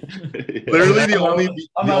 Literally I'm the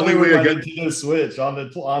not only way way I to get, Nintendo Switch on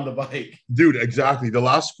the bike. dude, exactly. The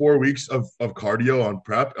last 4 weeks of cardio on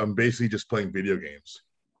prep, I'm basically just playing video games.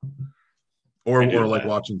 Or I do like that.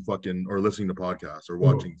 watching fucking or listening to podcasts or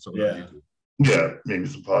watching something on Yeah. YouTube. Yeah, maybe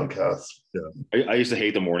some podcasts. I used to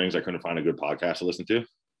hate the mornings. I couldn't find a good podcast to listen to.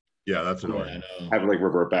 Yeah, that's Yeah, I annoying. know. I would like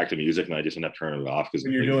revert back to music, and I just end up turning it off because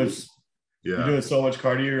When you're Yeah. doing so much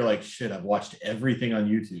cardio, you're like, shit, I've watched everything on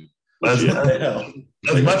YouTube. As, What the hell?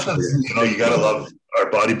 as much as you gotta love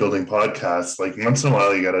our bodybuilding podcasts, like once in a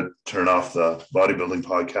while you gotta turn off the bodybuilding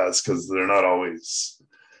podcasts because they're not always.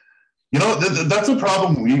 That's a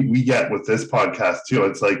problem we get with this podcast too.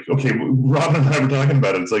 It's like, okay, Robin and I were talking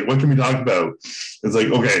about it. It's like, what can we talk about? It's like,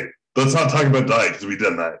 okay, let's not talk about diet because we've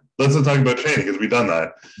done that. Let's not talk about training because we've done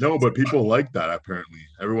that. No, but people like that apparently.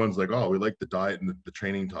 Everyone's like, oh, we like the diet and the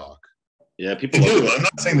training talk. yeah, They people. do. I'm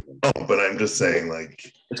not saying they don't, but I'm just saying, like,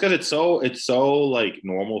 It's because it's so like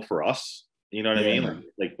normal for us. You know what I Yeah. mean?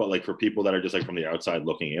 But like for people that are just like from the outside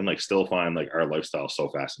looking in, like still find like our lifestyle so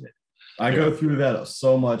fascinating. I go through that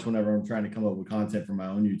so much whenever I'm trying to come up with content for my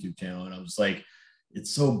own YouTube channel. And I was like,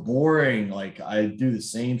 it's so boring. Like I do the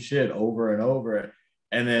same shit over and over.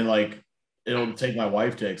 And then like, it'll take my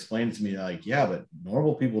wife to explain it to me like, yeah, but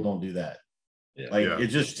normal people don't do that. Yeah. Like Yeah. it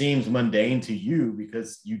just seems mundane to you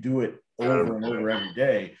because you do it over and over every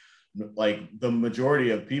day. Like the majority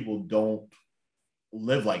of people don't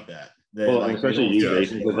live like that. They, Well, like, especially they you, don't-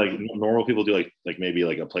 Jason, because like normal people do like maybe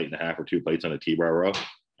like a plate and a half or 2 plates on a T-bar row,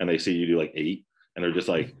 and they see you do like 8, and they're just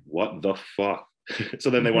like, what the fuck? So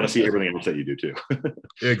then they want to see everything else that you do too.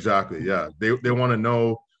 Exactly. Yeah. They want to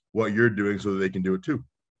know what you're doing so that they can do it too.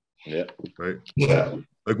 Yeah. Right. yeah,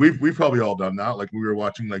 Like we've probably all done that. Like we were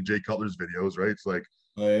watching like Jay Cutler's videos, right? It's like,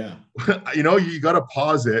 Oh yeah. you got to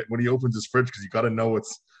pause it when he opens his fridge because you got to know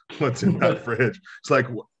what's in that fridge. It's like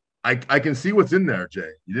I can see what's in there, Jay.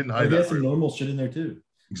 You didn't I hide got that. some Right? normal shit in there too.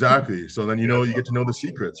 Exactly. So then you get to know the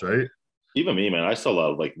secrets, right? Even me, man, I still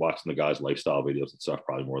love like watching the guys' lifestyle videos and stuff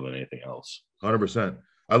probably more than anything else. 100%.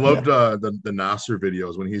 I loved the Nasser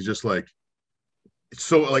videos when he's just like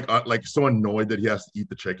so like so annoyed that he has to eat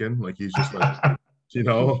the chicken. Like he's just like,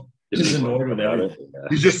 Just annoyed with everything.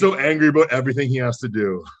 he's just so angry about everything he has to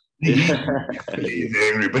do. he's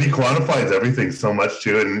angry, but he quantifies everything so much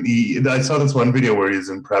too. And I saw this one video where he's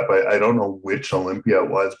in prep. I don't know which Olympia it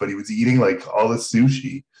was, but he was eating like all the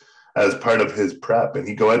sushi as part of his prep, and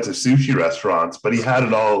he'd go out to sushi restaurants, but he had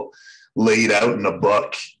it all laid out in a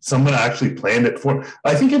book. Someone actually planned it for,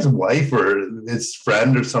 I think his wife or his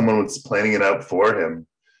friend or someone was planning it out for him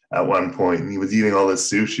at one point, and he was eating all this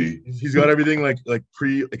sushi. He's got everything like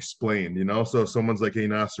pre-explained, So if someone's like, "Hey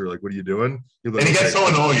Nasser, like, what are you doing?" He's like, And he gets "Okay."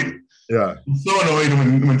 so annoyed. Yeah, He's so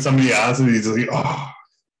annoyed when somebody asks him, he's like, oh,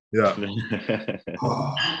 yeah.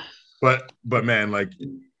 oh. But man, like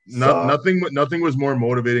So- nothing was more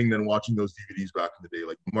motivating than watching those DVDs back in the day,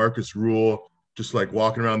 like Marcus Rule, just like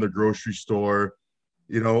walking around the grocery store,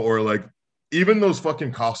 or like even those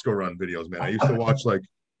fucking Costco run videos, man. I used to watch like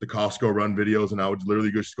the Costco run videos, and I would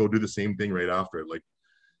literally just go do the same thing right after it, like,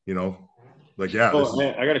 yeah. Well,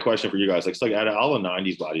 man, I got a question for you guys. Like out of all the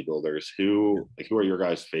 '90s bodybuilders, who are your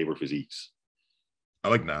guys' favorite physiques? I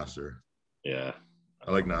like Nasser. Yeah.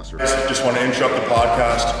 I like Nasser. Just want to interrupt the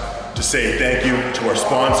podcast to say thank you to our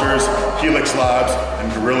sponsors, Helix Labs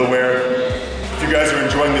and GorillaWare. If you guys are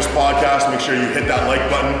enjoying this podcast, make sure you hit that like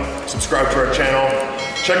button, subscribe to our channel,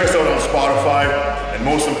 check us out on Spotify, and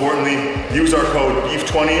most importantly, use our code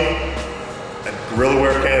BEEF20 at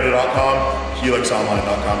GorillaWareCanada.com,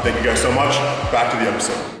 HelixOnline.com. Thank you guys so much. Back to the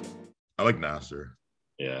episode. I like Nasser.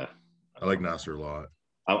 Yeah. I like Nasser a lot.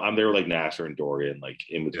 I'm there like Nasser and Dorian, like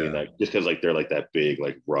in between that, just because like they're like that big,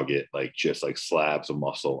 like rugged, like just like slabs of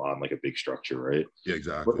muscle on like a big structure, right? Yeah,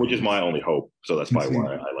 exactly. Which is my only hope. So that's probably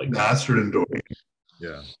why I like Mastered and Dorian.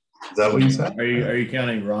 Yeah. Is that what you said? Are you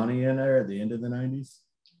counting Ronnie in there at the end of the 90s?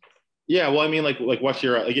 Yeah, well, I mean, like what's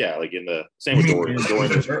your yeah, like in the same with Dorian.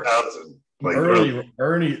 Dorian 2000, like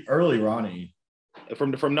early Ronnie.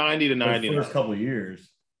 From 90 to 90. The first couple of years.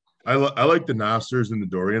 I like the Nassers and the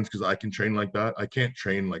Dorians because I can train like that. I can't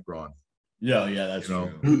train like Ron. Yeah, that's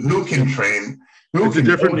true. Who can train? It's a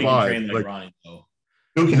different vibe. Train like like Ronnie, though.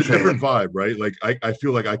 It's a different vibe, right? Like I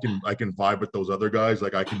feel like I can vibe with those other guys.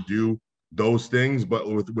 Like I can do those things, but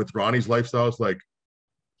with Ronnie's lifestyle, it's like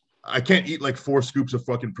I can't eat like 4 scoops of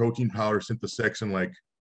fucking protein powder Synthesix and like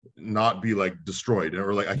not be like destroyed,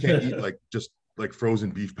 or like I can't eat like just like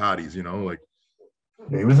frozen beef patties, you know, like.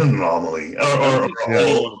 He was an anomaly, or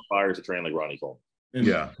inspires to train like Ronnie Coleman.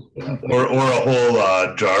 Yeah, or a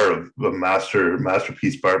whole jar of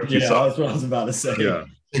masterpiece barbecue sauce. That's what I was about to say. Yeah,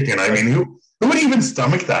 chicken. I mean, who would even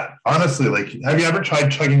stomach that? Honestly, like, have you ever tried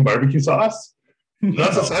chugging barbecue sauce?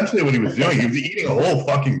 That's essentially what he was doing. He was eating a whole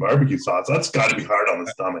fucking barbecue sauce. That's got to be hard on the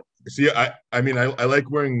stomach. See, I mean, I like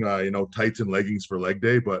wearing tights and leggings for leg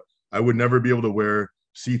day, but I would never be able to wear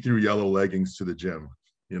see-through yellow leggings to the gym.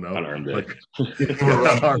 You know, like, if you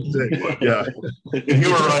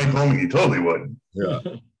were Ronnie Coleman, you totally would. Yeah.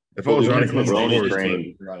 If I was Ronnie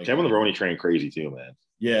Coleman, Kevin Levrone trained crazy too, man.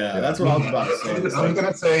 Yeah, that's what I was about to say. I'm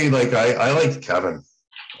gonna say, like, I liked Kevin.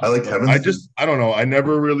 I like Kevin. I don't know. I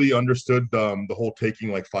never really understood the whole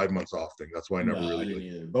taking like 5 months off thing. That's why I never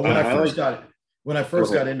really. But when I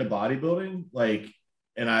first got into bodybuilding, like,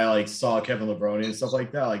 and I like saw Kevin Levrone and stuff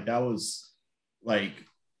like that, like that was like.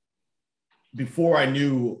 Before I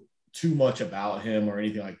knew too much about him or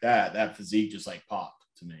anything like that, that physique just like popped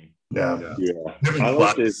to me. Yeah. I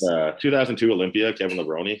liked his 2002 Olympia, Kevin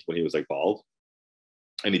Levrone, when he was like bald,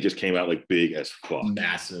 and he just came out like big as fuck,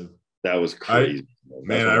 massive. That was crazy.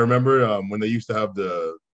 I remember when they used to have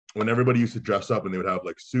when everybody used to dress up and they would have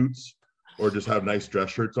like suits or just have nice dress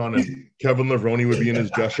shirts on, and Kevin Levrone would be in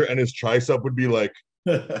his dress shirt and his tricep would be like,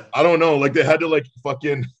 I don't know, like they had to like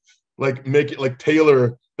fucking like make it like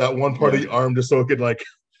tailor that one part of the arm just so it could like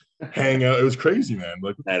hang out. It was crazy, man.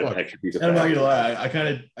 Like, and I'm not gonna lie,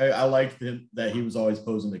 I liked him that he was always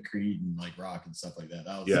posing to Creed and like Rock and stuff like that.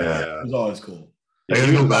 That was it was always cool. He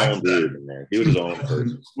was his own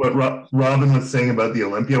person. What Robin was saying about the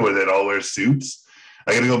Olympia, where they'd all wear suits.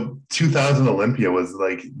 I gotta go. 2000 Olympia was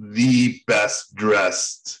like the best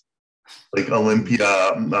dressed, like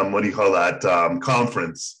Olympia. What do you call that?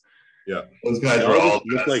 Conference. Yeah, those guys were all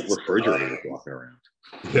look like refrigerators walking around.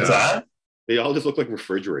 What's that? They all just look like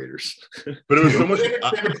refrigerators. But it was so much,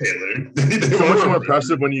 so much more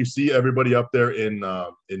impressive when you see everybody up there in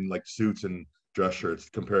like suits and dress shirts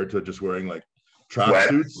compared to just wearing like track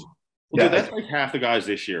suits. Well, dude, that's like half the guys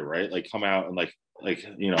this year, right? Like come out and like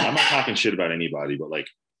I'm not talking shit about anybody, but like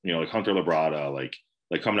like Hunter Labrada,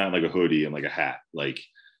 like coming out in like a hoodie and like a hat, like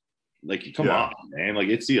come on, man, like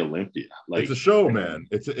it's the Olympia, like it's a show, man.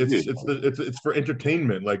 It's for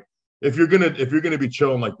entertainment, like. If you're gonna be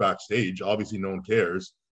chilling like backstage, obviously no one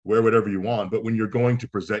cares. Wear whatever you want, but when you're going to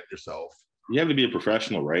present yourself, you have to be a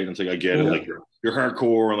professional, right? And it's like I get it, like you're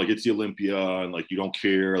hardcore and like it's the Olympia and like you don't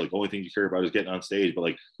care, like the only thing you care about is getting on stage, but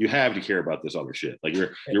like you have to care about this other shit. Like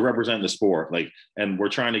you're representing the sport, like, and we're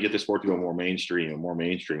trying to get the sport to go more mainstream.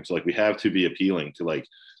 So like we have to be appealing to like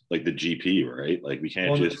the GP, right? Like we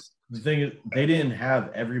can't just. The thing is, they didn't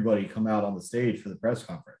have everybody come out on the stage for the press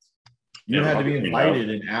conference. You had to be invited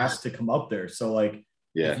and asked to come up there. So like,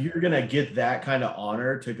 if you're going to get that kind of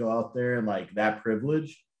honor to go out there and like that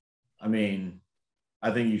privilege, I mean,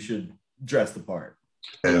 I think you should dress the part.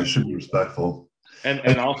 And you should be respectful.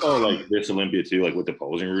 And also like this Olympia too, like with the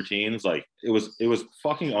posing routines, like it was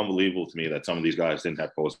fucking unbelievable to me that some of these guys didn't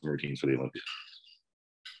have posing routines for the Olympia.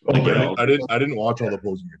 Like, I didn't watch all the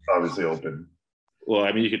posing routines. Obviously open. Well,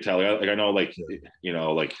 I mean, you could tell. Like I know, like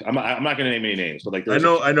like I'm not gonna name any names, but like I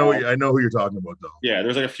know who you're talking about though. Yeah,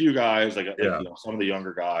 there's like a few guys, like some of the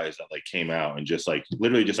younger guys that like came out and just like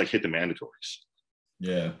literally just like hit the mandatories.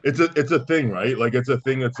 Yeah, it's a thing, right? Like it's a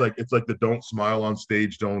thing that's like it's like the don't smile on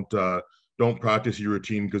stage, don't practice your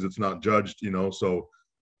routine because it's not judged, So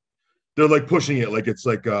they're like pushing it, like it's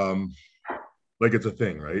like it's a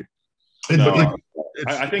thing, right? No,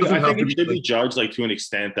 I think it should be judged like to an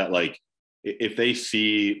extent that like. If they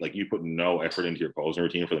see like you put no effort into your posing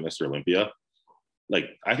routine for the Mr. Olympia,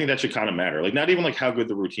 like I think that should kind of matter. Like not even like how good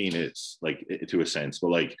the routine is, like to a sense, but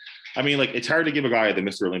like I mean, like it's hard to give a guy the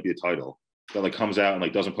Mr. Olympia title that like comes out and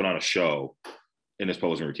like doesn't put on a show in his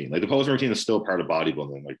posing routine. Like the posing routine is still part of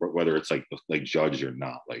bodybuilding, like whether it's like judged or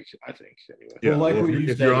not. Like I think anyway. Yeah, Well, like well, what you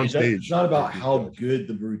if said, you're on stage, it's not about you're how judged. good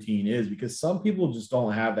the routine is, because some people just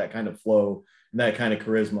don't have that kind of flow and that kind of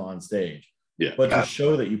charisma on stage. Yeah. But to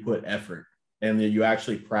show that you put effort and that you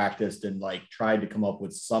actually practiced and like tried to come up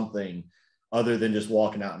with something other than just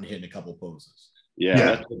walking out and hitting a couple poses. Yeah,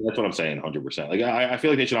 Yeah. that's what I'm saying, 100%. Like I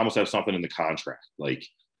feel like they should almost have something in the contract. Like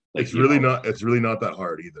It's you really know, not. It's really not that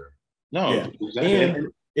hard either. no. Yeah. Exactly. And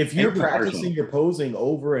if you're and practicing your posing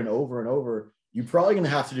over and over and over, you're probably going to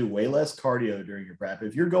have to do way less cardio during your prep.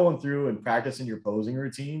 If you're going through and practicing your posing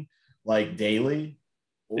routine like daily,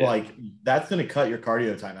 Yeah. like that's going to cut your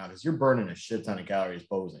cardio time out because you're burning a shit ton of calories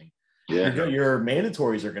posing. Yeah. Your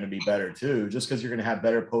mandatories are going to be better too, just because you're going to have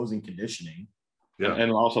better posing conditioning. Yeah.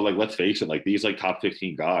 And also, like, let's face it, like these like top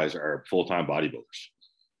 15 guys are full-time bodybuilders.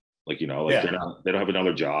 Like, you know, like Yeah. they don't have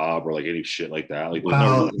another job or like any shit like that. Like, there's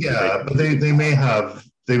Well, reason yeah, but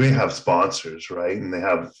they may have sponsors, right? And they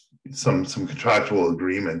have some contractual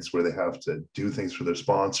agreements where they have to do things for their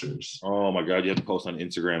sponsors. Oh my god, you have to post on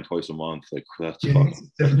Instagram twice a month. Like that's Yeah,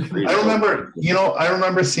 fucking crazy. I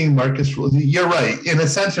remember seeing Marcus. You're right. In a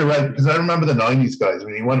sense, you're right, because I remember the 90s guys.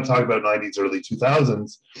 When you want to talk about 90s, early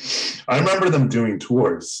 2000s, I remember them doing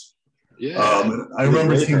tours. Yeah. I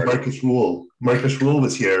remember Really seeing hard. Marcus Rule. Marcus Rule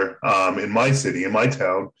was here in my city, in my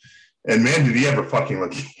town. And man, did he ever fucking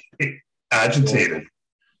look agitated,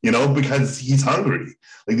 you know, because he's hungry.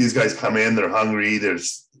 Like these guys come in, they're hungry.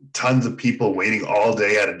 There's tons of people waiting all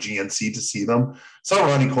day at a GNC to see them. Saw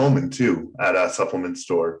Ronnie Coleman too at a supplement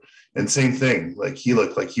store. And same thing, like he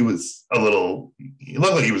looked like he was he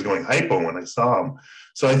looked like he was going hypo when I saw him.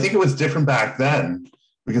 So I think it was different back then.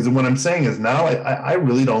 Because what I'm saying is now I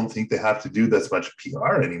really don't think they have to do this much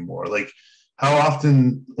PR anymore. Like how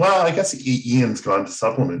often, well, I guess Ian's gone to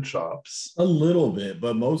supplement shops. A little bit,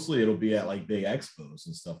 but mostly it'll be at like big expos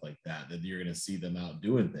and stuff like that you're going to see them out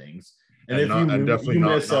doing things. And if you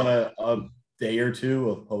miss a day or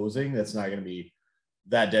two of posing, that's not going to be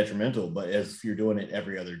that detrimental. But if you're doing it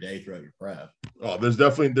every other day throughout your prep. Oh, there's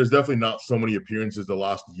definitely not so many appearances the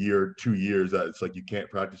last year, 2 years that it's like you can't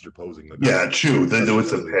practice your posing. Like Yeah, true. There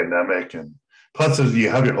was a pandemic, and plus you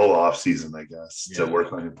have your whole off season, I guess, to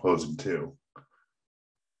work on your posing too.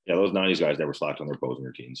 Yeah, those 90s guys never slacked on their posing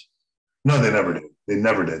routines. No, they never did. They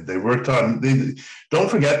never did. They worked on. Don't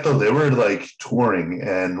forget though, they were like touring,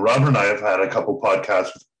 and Robert and I have had a couple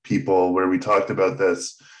podcasts with people where we talked about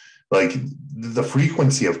this, like the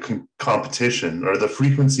frequency of competition or the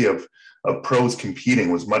frequency of pros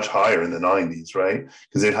competing was much higher in the 90s, right?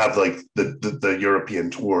 Because they'd have like the European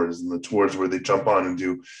tours and the tours where they jump on and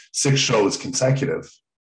do 6 shows consecutive.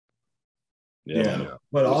 Yeah.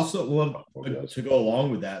 But also, to go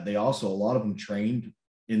along with that, they also, a lot of them trained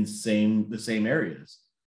in the same areas,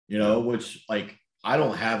 you know, which like I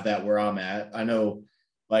don't have that where I'm at. I know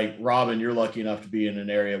like Robin, you're lucky enough to be in an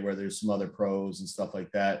area where there's some other pros and stuff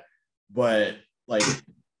like that. But like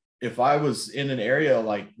if I was in an area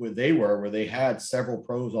like where they were, where they had several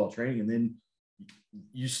pros all training, and then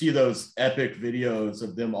you see those epic videos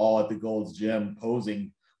of them all at the Gold's Gym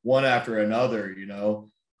posing one after another, you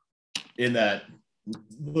know, in that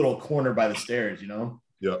little corner by the stairs, you know?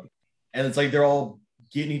 Yeah. And it's like they're all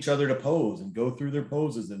getting each other to pose and go through their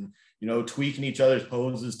poses and, you know, tweaking each other's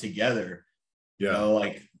poses together, you know,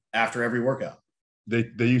 like after every workout. They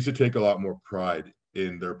used to take a lot more pride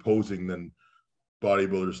in their posing than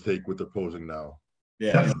bodybuilders take with their posing now.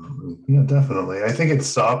 Yeah. Definitely. I think it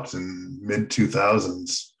stopped in mid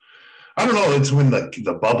 2000s. I don't know. It's when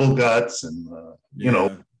the bubble guts and you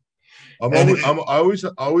know. I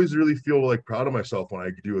always really feel like proud of myself when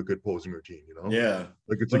I do a good posing routine. You know. Yeah.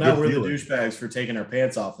 Like it's but a now good we're feeling. the douchebags for taking our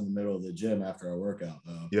pants off in the middle of the gym after our workout,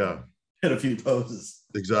 though. Yeah. Hit a few poses.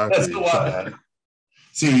 Exactly. That's the one.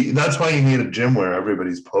 See, that's why you need a gym where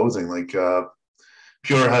everybody's posing. Like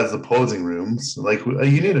Pure has the posing rooms. Like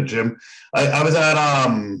you need a gym. I was at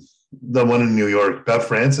the one in New York. Bev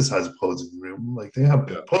Francis has a posing room. Like they have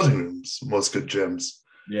posing rooms. Most good gyms.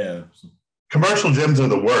 Yeah. Commercial gyms are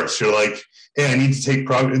the worst. You're like, hey, I need to take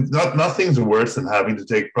progress. Nothing's worse than having to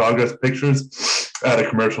take progress pictures at a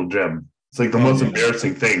commercial gym. It's like the most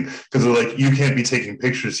embarrassing thing because they're like, you can't be taking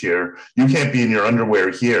pictures here. You can't be in your underwear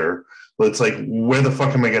here. But it's like, where the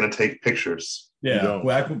fuck am I going to take pictures? Yeah.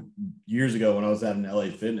 Back years ago when I was at an LA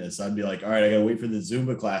Fitness, I'd be like, all right, I got to wait for the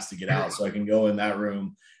Zumba class to get out so I can go in that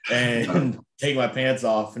room and take my pants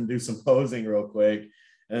off and do some posing real quick.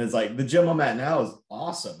 And it's like the gym I'm at now is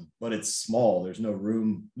awesome, but it's small. There's no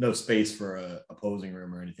room, no space for a posing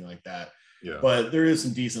room or anything like that. Yeah. But there is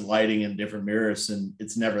some decent lighting and different mirrors, and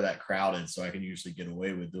it's never that crowded. So I can usually get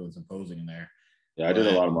away with doing some posing in there. Yeah, I did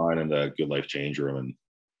a lot of mine in the Good Life change room, and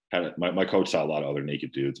had my coach saw a lot of other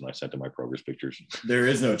naked dudes, and I sent him my progress pictures. There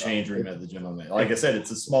is no change room at the gym I'm at. Like I said,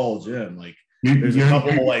 it's a small gym. Like You- there's a you're-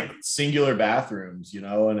 couple like singular bathrooms,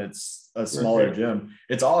 and it's a smaller gym.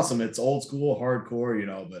 It's awesome. It's old school, hardcore,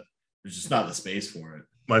 but there's just not the space for it.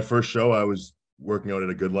 My first show, I was working out at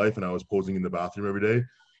a Good Life, and I was posing in the bathroom every day.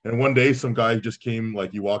 And one day, some guy just came,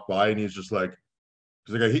 like he walked by, and he's like,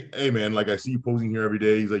 hey man, like I see you posing here every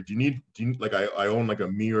day. He's like, do you need like I own like a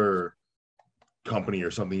mirror company or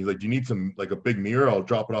something. He's like, do you need some like a big mirror? I'll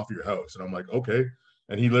drop it off at your house. And I'm like, okay.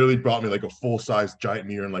 And he literally brought me like a full size giant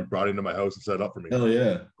mirror and like brought it into my house and set it up for me. Hell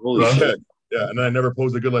yeah. Holy Yeah. shit! Yeah, and then I never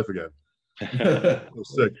posed a Good Life again. It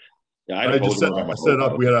was sick. Yeah, I just set it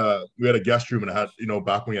up. We had a guest room, and I had,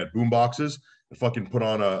 back when we had boom boxes, I fucking put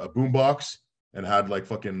on a boom box and had like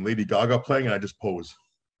fucking Lady Gaga playing, and I just pose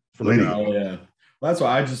for like Lady- an hour. Oh yeah. Well, that's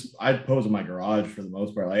why I pose in my garage for the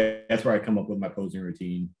most part. Like that's where I come up with my posing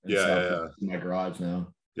routine. And Yeah, stuff in my garage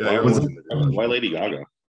now. Yeah, Why, everyone's in the why Lady Gaga?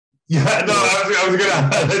 Yeah, no, I was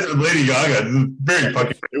gonna Lady Gaga. This is very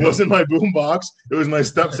fucking. It wasn't my boom box. It was my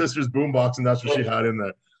stepsister's boom box, and that's what she had in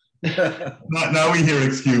there. Now we hear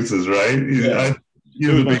excuses, right? Yeah.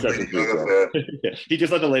 You're a My big Lady sister's Gaga fan. Yeah, he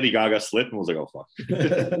just let the Lady Gaga slip and was like, "Oh fuck."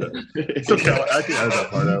 It's okay. I can edit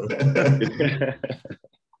that part out.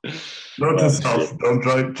 Note to self: don't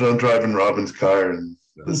drive in Robin's car and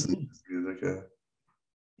listen to his music. Yeah.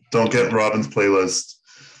 Don't get Robin's playlist.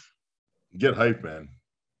 Get hype, man.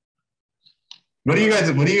 What do you guys?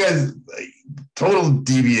 Like, total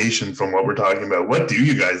deviation from what we're talking about? What do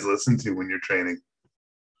you guys listen to when you're training?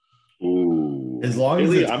 Ooh. As long as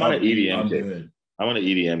Lately, it's I'm on an upbeat, EDM I'm kick. good. I'm on an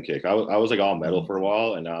EDM kick. I was like all metal for a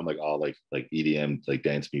while, and now I'm like all like EDM, like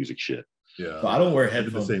dance music shit. Yeah. So I don't wear I did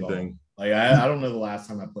headphones. the same at all. thing. Like I don't know the last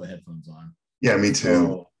time I put headphones on. Yeah, me too.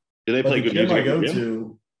 So, Do they but play the good gym music? I at your go gym?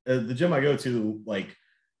 to, the gym I go to, like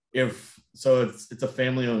it's a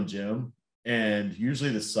family-owned gym, and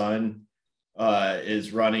usually the son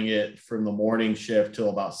is running it from the morning shift till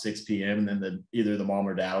about 6 p.m. and then either the mom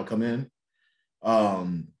or dad will come in.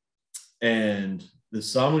 And the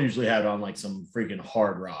son will usually have it on like some freaking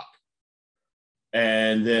hard rock.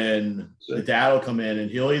 And then the dad will come in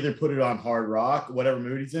and he'll either put it on hard rock, whatever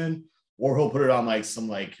mood he's in, or he'll put it on like some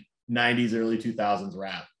like 90s, early 2000s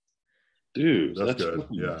rap. Dude, That's good,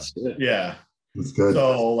 fucking yeah. sick. Yeah. That's good.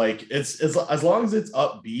 So like it's as long as it's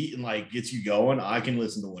upbeat and like gets you going, I can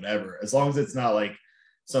listen to whatever. As long as it's not like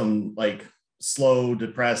some like slow,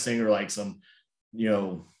 depressing, or like some,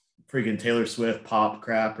 freaking Taylor Swift pop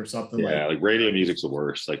crap or something. Yeah, like radio music's the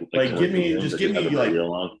worst. Like give me have the radio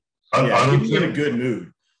like on. give me in a good mood.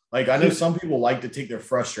 Like I know some people like to take their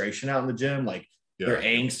frustration out in the gym, like their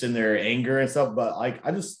angst and their anger and stuff, but like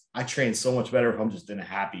I train so much better if I'm just in a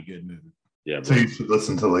happy, good mood. Yeah, So bro. you should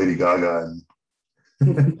listen to Lady Gaga and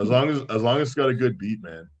As long as it's got a good beat,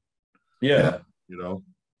 man. Yeah.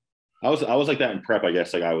 I was like that in prep, I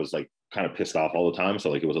guess. Like I was like kind of pissed off all the time. So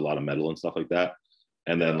like it was a lot of metal and stuff like that.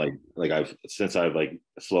 And then like I've like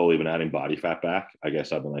slowly been adding body fat back, I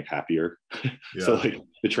guess I've been like happier. Yeah. So like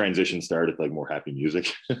the transition started like more happy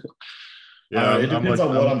music. Yeah, It depends on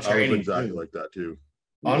what I'm I was training, exactly too. like that too.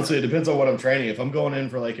 Honestly, it depends on what I'm training. If I'm going in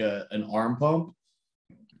for like an arm pump,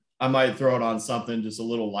 I might throw it on something just a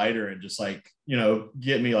little lighter and just like,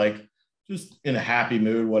 get me like just in a happy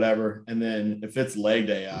mood, whatever. And then if it's leg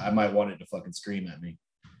day, I might want it to fucking scream at me.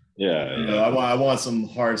 Yeah. I want some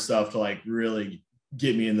hard stuff to like really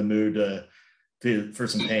get me in the mood for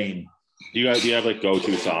some pain. Do you have like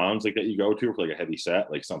go-to songs like that you go to for like a heavy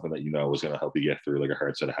set, like something that is going to help you get through like a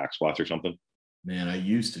hard set of hack squats or something? Man, I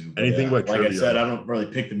used to. But Anything by like I Trivium. said, I don't really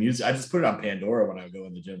pick the music. I just put it on Pandora when I go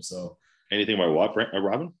in the gym. So Anything by what,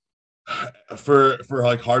 Robin? For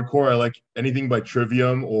like hardcore, I like anything by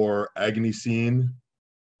Trivium or Agony Scene,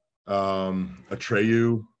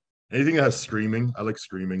 Atreyu, anything that has screaming. I like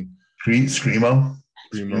screaming. Screamo.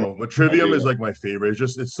 Screamo. But Trivium is like my favorite.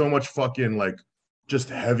 It's so much fucking like just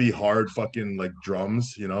heavy, hard fucking like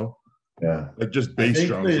drums, Yeah. like just I bass think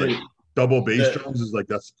drums, like double bass the- drums is like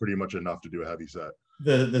that's pretty much enough to do a heavy set.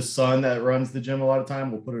 the son that runs the gym a lot of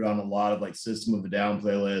time will put it on a lot of like System of a Down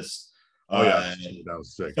playlists. Oh yeah, that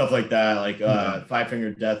was sick. Stuff like that, like Five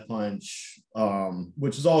Finger Death Punch,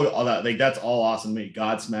 which is all that, like that's all awesome to me.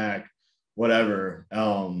 Godsmack, whatever.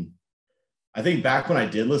 I think back when I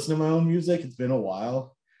did listen to my own music, it's been a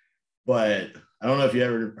while, but I don't know if you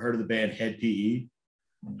ever heard of the band Head PE.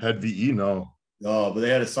 Head VE, no. Oh, but they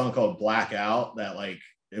had a song called Blackout that like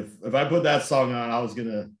if I put that song on, I was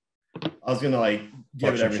gonna like give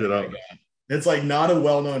Fuck it some everything shit I up. got. It's like not a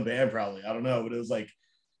well-known band, probably. I don't know, but it was like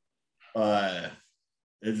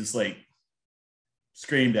it just like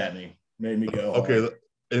screamed at me. made me go. Okay,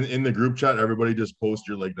 in the group chat, everybody just post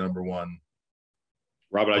your like number one.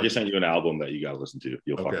 Robert, I just sent you an album that you got to listen to.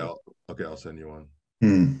 You'll I'll send you one.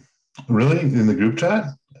 Really? In the group chat?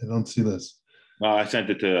 I don't see this. No, I sent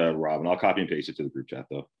it to Robin. I'll copy and paste it to the group chat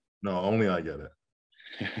though. No, only I get it.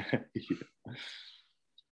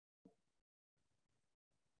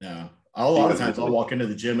 Yeah. A lot of times I'll walk into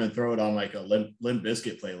the gym and throw it on like a Limp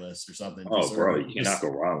Bizkit playlist or something. Oh, bro, you cannot go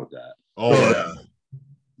wrong with that. Oh, yeah.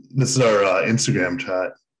 This is our Instagram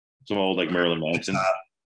chat. Some old like Marilyn Manson.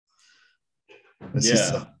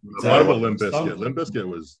 Yeah. What about Limp Bizkit? Limp Bizkit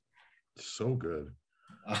was so good.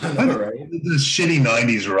 I know, right? This shitty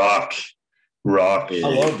 90s rock. I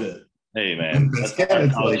loved it. Hey man, It's that's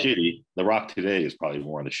like shitty. The rock today is probably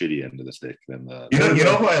more on the shitty end of the stick than the. You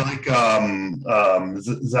know who I like?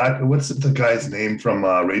 Zach. What's the guy's name from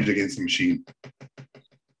Rage Against the Machine?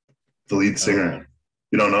 The lead singer.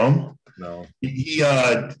 You don't know him? No. He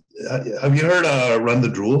have you heard Run the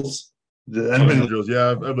Jewels? Run the Jewels. Yeah,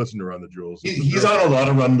 I've listened to Run the Jewels. He's on a lot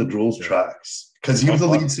of Run the Jewels tracks because he was the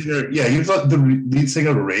lead singer. Yeah, he was the lead singer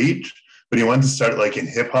of Rage, but he wanted to start like in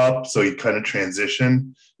hip hop, so he kind of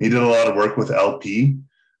transitioned. He did a lot of work with LP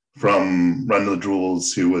from Run the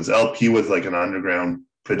Jewels, who was LP was like an underground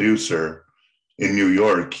producer in New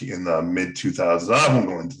York in the mid 2000s. I won't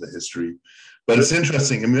go into the history, but it's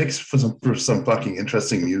interesting. It makes for some fucking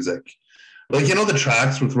interesting music. Like, you know, the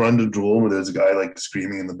tracks with Run the Jewel where there's a guy like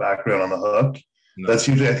screaming in the background on the hook. No. That's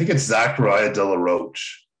usually, I think it's Zachariah De La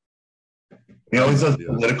Roche. He always does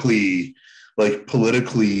politically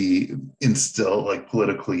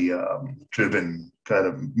driven kind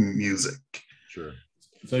of music. Sure.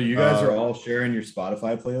 So you guys are all sharing your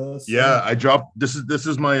Spotify playlist? Yeah, I dropped this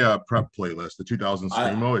is my prep playlist, the 2000s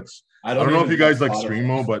Screamo. I don't know if you guys like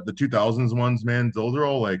Screamo, but the 2000s ones, man, those are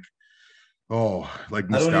all like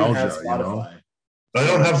nostalgia, you know. I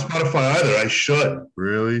don't have Spotify either. I should.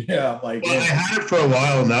 Really? Yeah, like I had it for a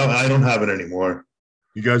while. Now I don't have it anymore.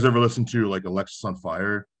 You guys ever listen to like Alexis on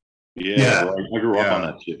Fire? Yeah. I grew up on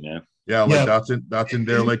that shit, man. Yeah, that's in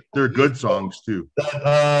there. Like they're good songs too.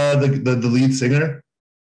 The lead singer,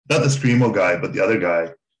 not the Screamo guy, but the other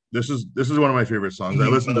guy. This is one of my favorite songs. I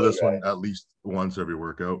listen to this one at least once every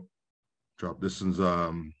workout. This is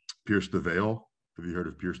Pierce the Veil. Have you heard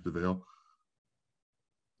of Pierce the Veil?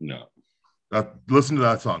 No. Listen to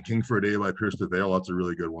that song, King for a Day by Pierce the Veil. That's a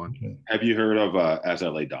really good one. Have you heard of As I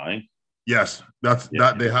Lay Dying? Yes,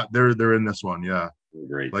 they're in this one. Yeah,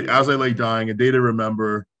 great. Like As I Lay Dying, A Day to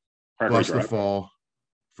Remember, Bless the Fall,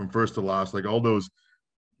 From First to Last, like all those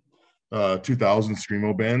 2000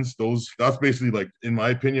 Screamo bands. That's basically like, in my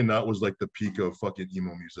opinion, that was like the peak of fucking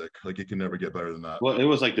emo music. Like it can never get better than that. Well, it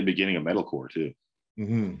was like the beginning of metalcore too.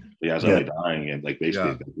 Mm-hmm. Yeah, As I Lay Dying, and like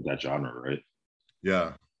basically that genre, right?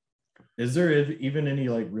 Yeah. Is there even any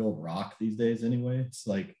like real rock these days anyway? It's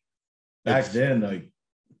like back then, like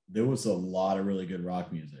there was a lot of really good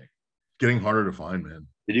rock music. Getting harder to find, man.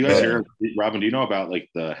 Did you guys hear, Robin, do you know about like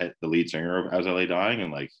the lead singer of As I Lay Dying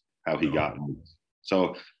and like how he got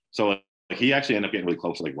so like, he actually ended up getting really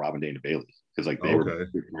close to like Robin Dana Bailey because like they were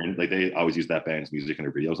like they always use that band's music in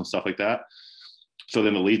their videos and stuff like that. So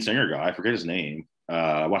then the lead singer guy, I forget his name,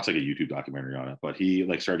 I watched like a YouTube documentary on it, but he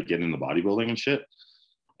like started getting into bodybuilding and shit.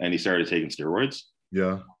 And he started taking steroids.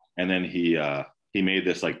 Yeah. And then he made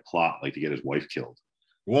this like plot like to get his wife killed.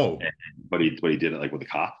 Whoa. But he did it like with a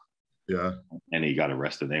cop. Yeah. And he got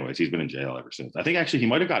arrested anyways. He's been in jail ever since. I think actually he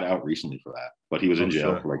might have got out recently for that, but he was in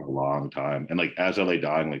jail for like a long time. And like As I Lay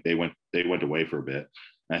Dying, like they went away for a bit.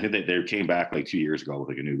 And I think they came back like 2 years ago with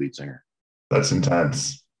like a new lead singer. That's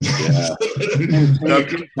intense. Yeah.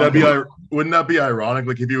 Wouldn't that be ironic?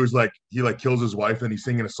 Like if he was like he like kills his wife and he's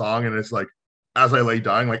singing a song and it's like As I Lay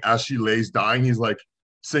Dying, like as she lays dying, he's like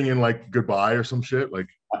singing like goodbye or some shit. Like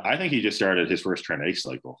I think he just started his first Tren Ace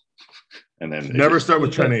cycle. And then never start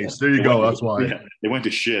with Tren Ace. There you go. That's why. Yeah, they went to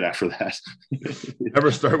shit after that.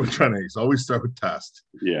 Never start with Tren Ace. Always start with Test.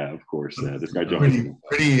 Yeah, of course. Yeah, this guy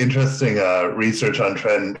pretty interesting research on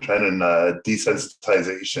Tren and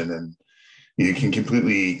desensitization, and you can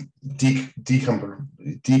completely take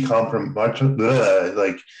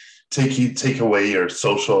away your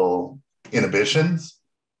social inhibitions.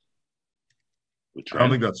 I don't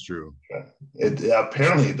think that's true.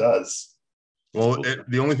 Apparently it does. Well,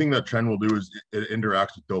 the only thing that Tren will do is it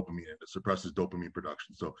interacts with dopamine and it suppresses dopamine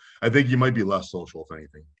production. So I think you might be less social, if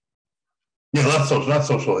anything. Yeah, less social, not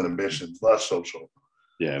social inhibitions, less social.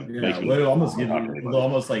 Yeah, it'll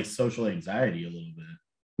almost like social anxiety a little bit.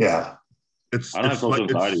 Yeah. I don't have social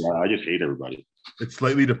anxiety. I just hate everybody. It's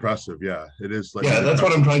slightly depressive. Yeah, it is. Yeah, that's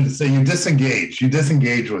what I'm trying to say. You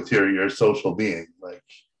disengage with your social being. Like,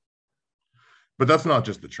 But that's not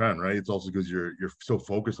just the trend, right? It's also because you're so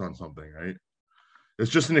focused on something, right? It's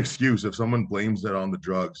just an excuse. If someone blames it on the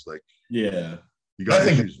drugs, like Yeah. you got I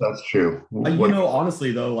think issues. that's true. You know,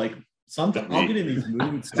 honestly though, like sometimes I'll get in these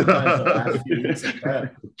moods sometimes the last few weeks of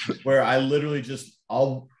prep where I literally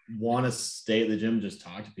I'll want to stay at the gym and just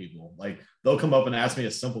talk to people. Like they'll come up and ask me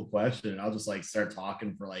a simple question and I'll just like start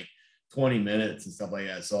talking for like 20 minutes and stuff like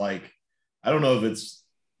that. So like I don't know if it's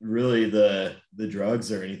really the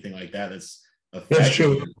drugs or anything like that That's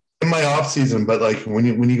true. In my off season, but like when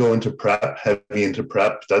you go into prep, heavy into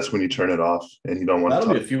prep, that's when you turn it off and you don't want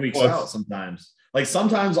That'll to be a few weeks out sometimes. Like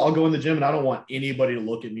sometimes I'll go in the gym and I don't want anybody to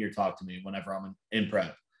look at me or talk to me whenever I'm in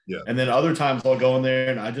prep. Yeah. And then other times I'll go in there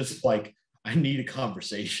and I just like I need a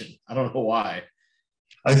conversation. I don't know why.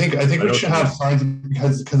 I think we should have signs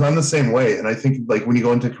because I'm the same way. And I think like when you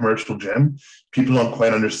go into commercial gym, people don't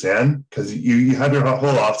quite understand because you have your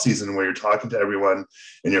whole off season where you're talking to everyone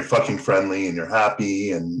and you're fucking friendly and you're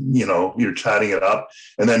happy and you're chatting it up.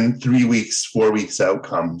 And then 3 weeks, 4 weeks out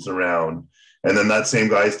comes around. And then that same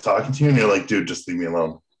guy is talking to you and you're like, dude, just leave me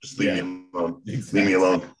alone. Just leave me alone. Exactly. Leave me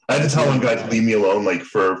alone. I had to tell one guy to leave me alone, like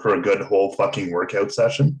for a good whole fucking workout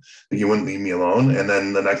session. Like he wouldn't leave me alone. And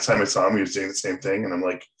then the next time I saw him, he was doing the same thing. And I'm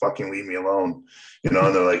like, fucking leave me alone. And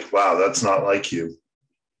they're like, wow, that's not like you.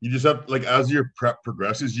 You just have like as your prep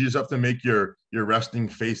progresses, you just have to make your resting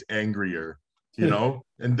face angrier,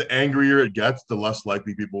 and the angrier it gets, the less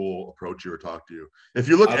likely people will approach you or talk to you. If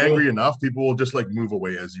you look angry enough, people will just like move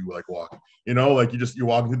away as you like walk. Like you're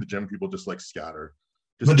walking through the gym, people just like scatter.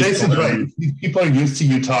 But Jason's right. People are used to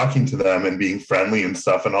you talking to them and being friendly and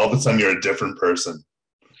stuff, and all of a sudden you're a different person.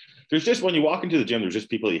 There's just when you walk into the gym, there's just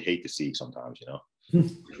people you hate to see sometimes, like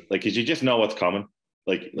because you just know what's coming.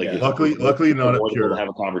 Like luckily not at Pure to have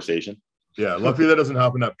a conversation. Yeah, luckily that doesn't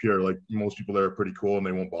happen at Pure. Like most people there are pretty cool and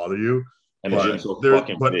they won't bother you. And the gym's so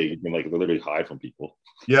fucking big, you can like literally hide from people.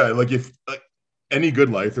 Yeah, like if like any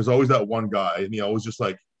good life, there's always that one guy, and he always just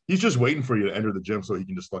like he's just waiting for you to enter the gym so he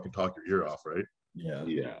can just fucking talk your ear off, right? Yeah.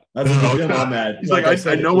 That's the gym I'm at. He's like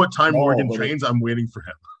I know what time Morgan trains. I'm waiting for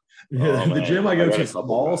him. Yeah, the gym I go to is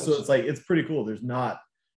small, so it's like it's pretty cool. There's not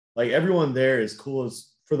like everyone there is cool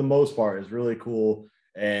as for the most part is really cool,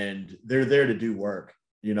 and they're there to do work,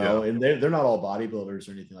 and they're not all bodybuilders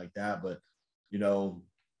or anything like that, but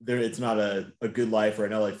it's not a Good Life or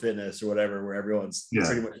an LA Fitness or whatever where everyone's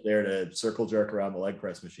pretty much there to circle jerk around the leg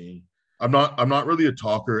press machine. I'm not really a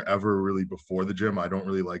talker ever really before the gym. I don't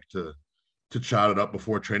really like to chat it up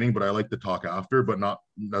before training, but I like to talk after, but not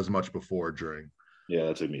as much before during. Yeah,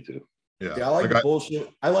 that's like me too. Yeah, I like the bullshit.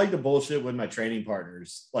 I like the bullshit with my training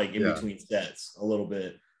partners, like in between sets a little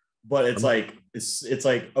bit. But it's like it's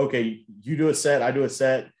like, okay, you do a set, I do a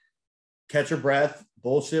set, catch your breath,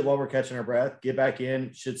 bullshit while we're catching our breath, get back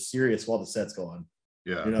in, shit's serious while the set's going.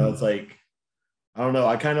 Yeah. It's like, I don't know.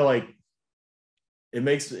 I kind of like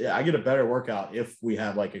I get a better workout if we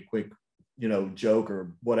have like a quick, joke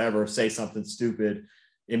or whatever, say something stupid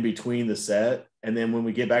in between the set. And then when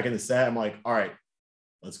we get back in the set, I'm like, all right,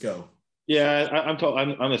 let's go. Yeah, I'm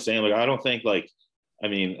the same. Like, I don't think I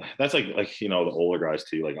mean, that's like the older guys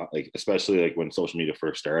too. Like especially like when social media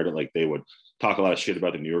first started, like they would talk a lot of shit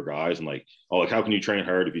about the newer guys and like, oh, like how can you train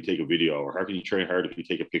hard if you take a video, or how can you train hard if you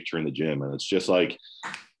take a picture in the gym? And it's just like,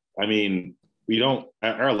 I mean, we don't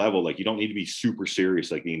at our level, like you don't need to be super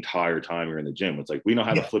serious like the entire time you're in the gym. It's like we know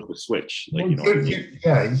how to flip the switch. Like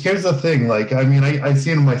yeah, here's the thing. Like, I mean, I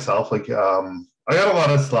see it in myself. Like, I got a lot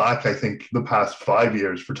of slack, I think, the past 5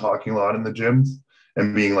 years for talking a lot in the gyms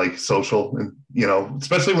and being like social, and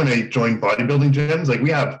especially when I joined bodybuilding gyms. Like, we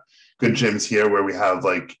have good gyms here where we have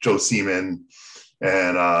like Joe Seaman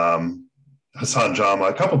and Hassan Jama,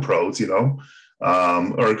 a couple pros, or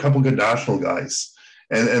a couple good national guys.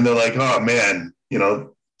 And they're like, oh man,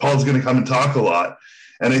 Paul's going to come and talk a lot.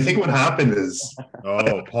 And I think what happened is,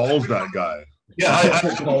 Paul's that guy. Yeah, I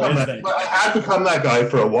had become that guy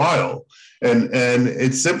for a while, and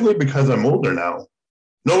it's simply because I'm older now.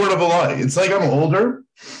 No word of a lie. It's like I'm older,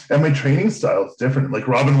 and my training style is different. Like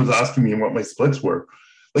Robin was asking me what my splits were.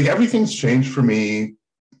 Like everything's changed for me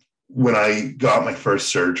when I got my first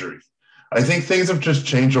surgery. I think things have just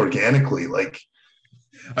changed organically. Like.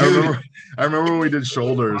 I remember when we did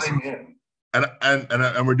shoulders,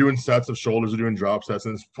 and we're doing sets of shoulders, we're doing drop sets,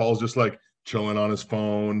 and Paul's just like chilling on his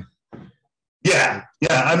phone. Yeah.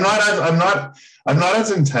 I'm not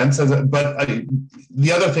as intense as it, but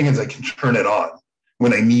the other thing is I can turn it on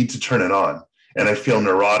when I need to turn it on, and I feel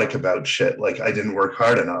neurotic about shit. Like I didn't work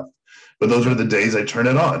hard enough, but those are the days I turn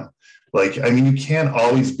it on. Like, I mean, you can't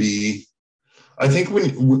always be. I think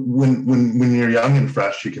when you're young and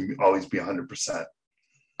fresh, you can always be 100%.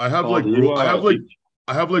 I have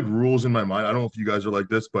I have like rules in my mind. I don't know if you guys are like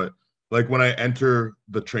this, but like when I enter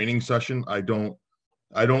the training session, I don't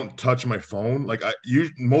touch my phone. Like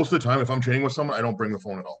most of the time, if I'm training with someone, I don't bring the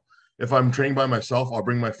phone at all. If I'm training by myself, I'll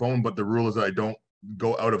bring my phone. But the rule is that I don't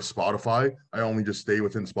go out of Spotify. I only just stay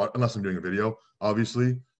within Spot unless I'm doing a video,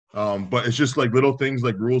 obviously. But it's just like little things,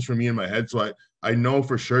 like rules for me in my head. So I know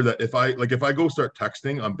for sure that if I go start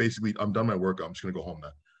texting, I'm done my workout. I'm just gonna go home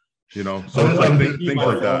then. You know, so it's like things my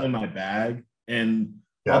like phone that. in my bag, and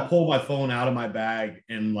Yeah. I'll pull my phone out of my bag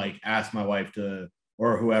and like ask my wife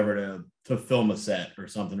or whoever to film a set or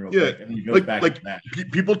something real Yeah, quick, and he goes back to that.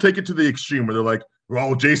 People take it to the extreme where they're like,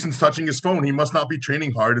 "Well, Jason's touching his phone. He must not be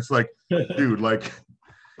training hard." It's like, dude, like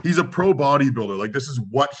he's a pro bodybuilder. Like this is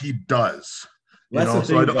what he does. You know,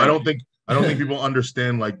 so I don't think people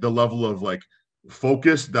understand like the level of like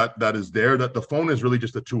focus that is there. That the phone is really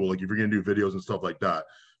just a tool. Like if you're gonna do videos and stuff like that.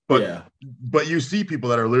 But you see people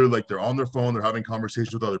that are literally like they're on their phone, they're having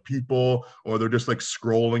conversations with other people, or they're just like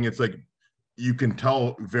scrolling. It's like you can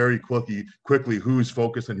tell very quickly who's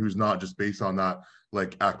focused and who's not just based on that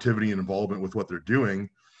like activity and involvement with what they're doing.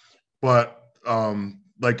 But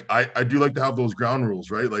like I do like to have those ground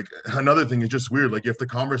rules, right? Like another thing is just weird. Like if the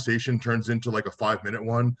conversation turns into like a 5-minute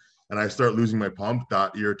one and I start losing my pump,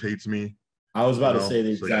 that irritates me. I was about to say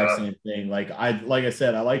the So, exact same thing. Like I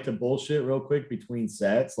said, I like to bullshit real quick between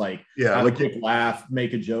sets. Like have like a quick laugh,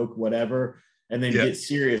 make a joke, whatever, and then get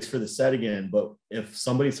serious for the set again. But if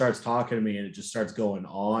somebody starts talking to me and it just starts going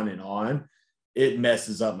on and on, it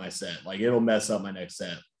messes up my set. Like it'll mess up my next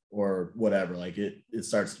set or whatever. Like it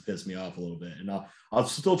starts to piss me off a little bit. And I'll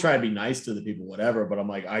still try to be nice to the people, whatever. But I'm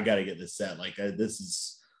like, I got to get this set. Like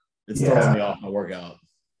it's throwing me off my workout.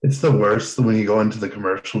 It's the worst when you go into the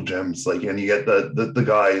commercial gyms, like, and you get the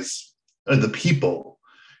guys, the people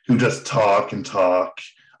who just talk and talk.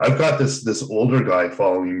 I've got this older guy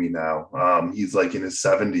following me now. He's like in his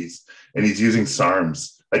 70s and he's using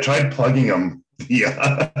SARMs. I tried plugging him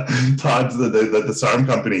Todd's the SARM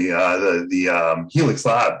company, the Helix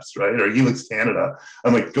Labs, right? Or Helix Canada.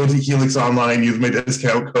 I'm like, go to Helix online, use my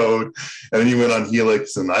discount code. And then he went on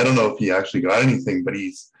Helix, and I don't know if he actually got anything, but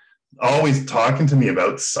he's always talking to me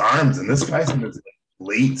about SARMs. And this guy's in his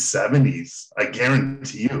late 70s, I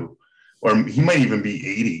guarantee you. Or he might even be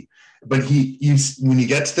 80. But when you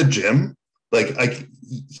get to the gym, like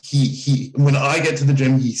he when I get to the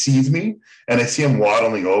gym, he sees me and I see him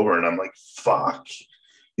waddling over and I'm like, fuck,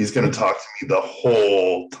 he's going to talk to me the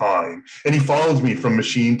whole time. And he follows me from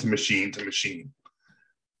machine to machine to machine.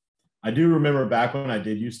 I do remember back when I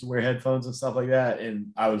did used to wear headphones and stuff like that. And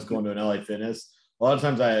I was going to an LA Fitness. A lot of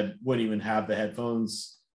times wouldn't even have the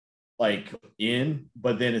headphones like in,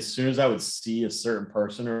 but then as soon as I would see a certain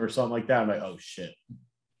person or something like that, I'm like, oh shit.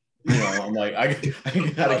 You know, I'm like, I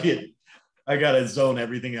gotta zone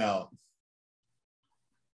everything out.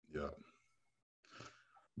 Yeah.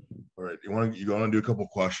 All right. You want to do a couple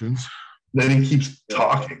questions? Then he keeps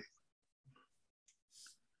talking.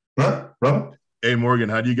 Huh? Robert? Hey Morgan,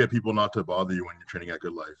 how do you get people not to bother you when you're training at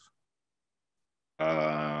Good Life?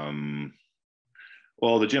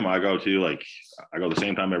 Well, the gym I go to, like I go the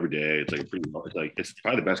same time every day. It's like it's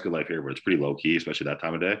probably the best Good Life here, but it's pretty low key, especially that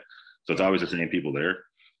time of day. So it's always the same people there.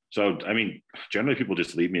 So I mean, generally people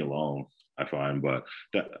just leave me alone, I find. But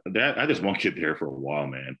I had this one kid there for a while,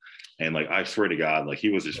 man, and like I swear to God, like he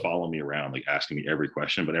was just following me around, like asking me every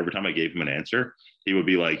question. But every time I gave him an answer, he would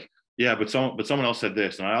be like, "Yeah, but someone else said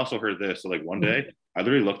this, and I also heard this." So like one day, I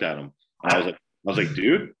literally looked at him, and I was like,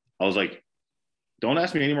 dude, I was like, don't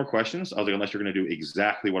ask me any more questions. I was like, unless you're going to do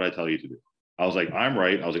exactly what I tell you to do. I was like, I'm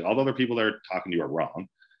right. I was like, all the other people that are talking to you are wrong.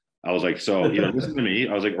 I was like, so either listen to me.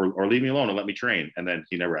 I was like, or leave me alone and let me train. And then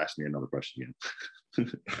he never asked me another question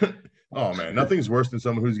again. Oh man, nothing's worse than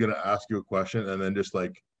someone who's going to ask you a question and then just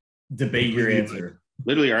like debate your answer.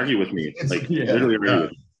 Literally argue with me. Like literally argue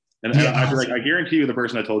with me. And I guarantee you the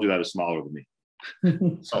person that told you that is smaller than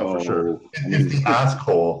me. So for sure. It's the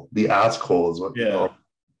asshole. The asshole is what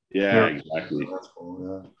Yeah, exactly.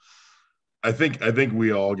 Yeah. I think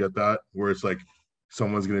we all get that where it's like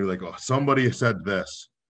someone's gonna be like, oh, somebody said this.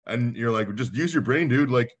 And you're like, just use your brain, dude.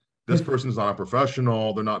 Like this person's not a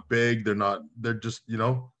professional, they're not big, they're just, you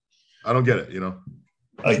know, I don't get it, you know.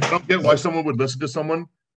 I don't get why someone would listen to someone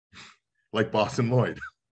like Boston Lloyd.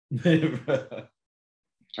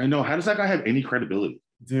 I know. How does that guy have any credibility?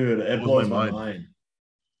 Dude, it blows my mind.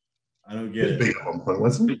 I don't get it.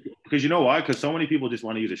 Because you know why? Because so many people just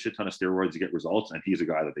want to use a shit ton of steroids to get results, and he's a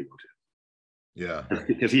guy that they go to. Yeah.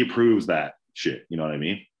 Because he approves that shit. You know what I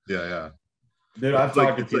mean? Yeah. Dude, I've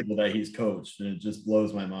talked to people that he's coached, and it just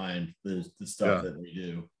blows my mind, the stuff that they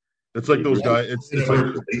do. It's like those guys. It's like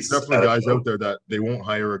there's definitely guys out there that they won't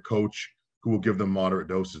hire a coach who will give them moderate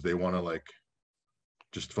doses. They want to like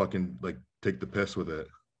just fucking like take the piss with it.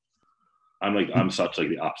 I'm such like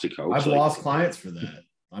the opposite coach. I've like, lost clients for that.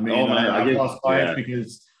 I mean, Oh, man, I've lost clients yeah.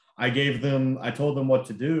 because I told them what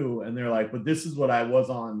to do, and they're like, "But this is what I was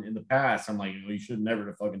on in the past." I'm like, "You should never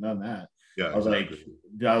have fucking done that." Yeah, I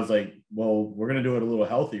was like, "Well, we're gonna do it a little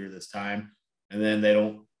healthier this time," and then they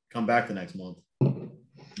don't come back the next month.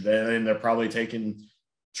 Then they're probably taking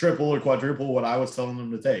triple or quadruple what I was telling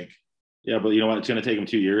them to take. Yeah, but you know what? It's going to take them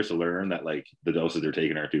 2 years to learn that like the doses they're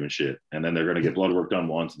taking aren't doing shit, and then they're going to get blood work done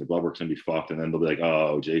once, and the blood work's going to be fucked, and then they'll be like,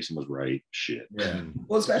 "Oh, Jason was right." Shit. Yeah.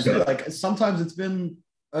 Well, especially like sometimes it's been,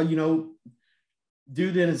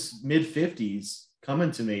 dude in his mid-50s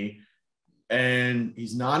coming to me, and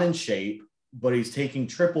he's not in shape, but he's taking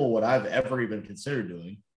triple what I've ever even considered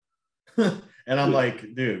doing. And I'm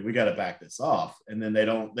like, dude, we got to back this off. And then they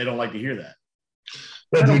don't like to hear that.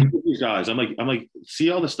 I don't get these guys. I'm like,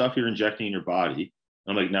 see all the stuff you're injecting in your body.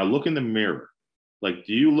 I'm like, now look in the mirror. Like,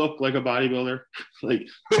 do you look like a bodybuilder? Like,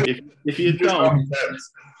 if you don't,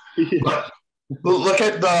 yeah. Look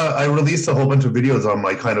at I released a whole bunch of videos on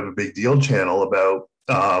my Kind of a Big Deal channel about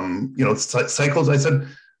cycles. I said,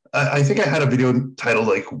 I think I had a video titled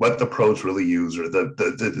like "What the Pros Really Use" or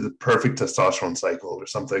the perfect testosterone cycle or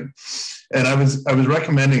something, and I was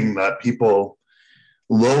recommending that people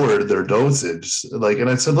lowered their dosage. Like, and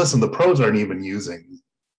I said, listen, the pros aren't even using,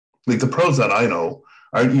 like the pros that I know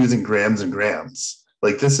aren't using grams and grams.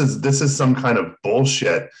 Like this is some kind of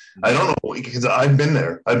bullshit. I don't know, because I've been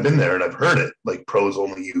there and I've heard it. Like pros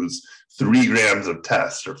only use 3 grams of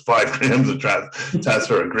test or 5 grams of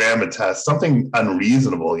test or a gram of test, something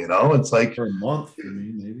unreasonable, It's like for a month for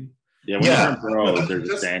me, maybe. Yeah, when you're pros, there's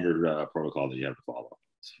a standard protocol that you have to follow.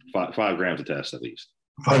 5 grams of test at least.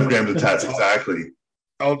 5 grams of test, exactly.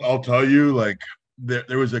 I'll tell you, like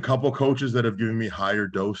there was a couple coaches that have given me higher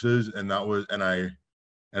doses, and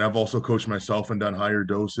I've also coached myself and done higher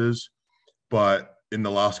doses, but in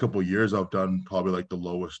the last couple of years, I've done probably like the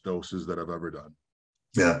lowest doses that I've ever done.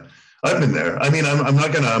 Yeah, I've been there. I mean, I'm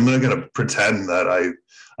not gonna pretend that I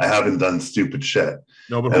haven't done stupid shit.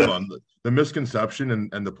 No, but hold on. The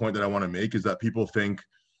misconception and the point that I want to make is that people think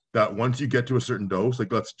that once you get to a certain dose,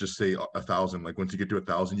 like let's just say 1,000, like once you get to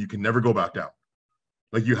 1,000, you can never go back down.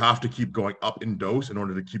 Like you have to keep going up in dose in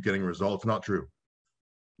order to keep getting results. Not true.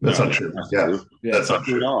 That's not true. Yeah, that's not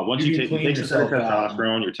true at all. Once you take some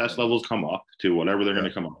testosterone, your test levels come up to whatever they're going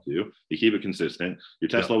to come up to. You keep it consistent. Your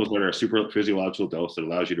test levels are a super physiological dose that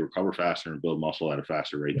allows you to recover faster and build muscle at a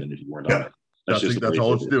faster rate than if you weren't on it. That's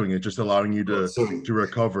all it's doing. It's just allowing you to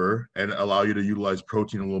recover and allow you to utilize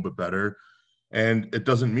protein a little bit better. And it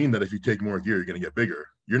doesn't mean that if you take more gear, you're going to get bigger.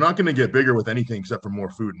 You're not going to get bigger with anything except for more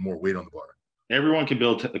food and more weight on the bar. Everyone can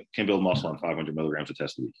build muscle on 500 milligrams of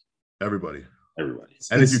test a week. Everybody.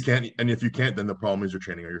 And if you can't, then the problem is you're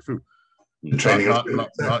training on your food. Not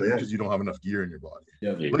because you don't have enough gear in your body.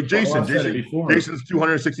 Yeah. Like Jason's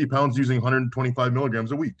 260 pounds using 125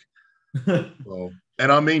 milligrams a week. So,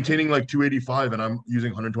 and I'm maintaining like 285 and I'm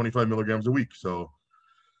using 125 milligrams a week. So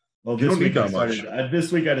this week I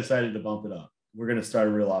decided to bump it up. We're going to start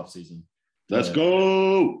a real off season. Let's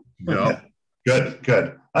go. Yeah.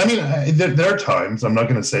 Good. I mean, there are times, I'm not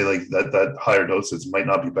going to say like that higher doses might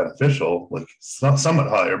not be beneficial, like it's not somewhat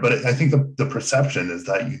higher, but I think the perception is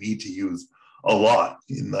that you need to use a lot.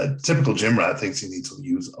 In the typical gym rat thinks you need to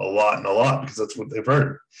use a lot because that's what they've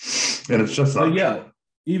heard. And it's just not true.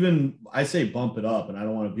 Even I say bump it up, and I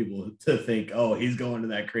don't want people to think, oh, he's going to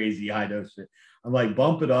that crazy high dose shit. I'm like,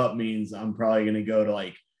 bump it up means I'm probably going to go to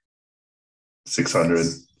like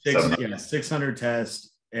 600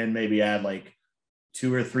 tests and maybe add like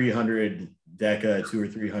 200 or 300 Deca, 200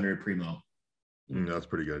 or 300 Primo. That's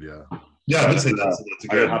pretty good. Yeah. Yeah. That's a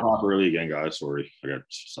good. I hop off early again, guys. Sorry. I got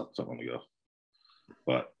something to go.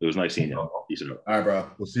 But it was nice seeing you. Peace out. All right, bro.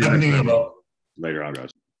 We'll see you later on,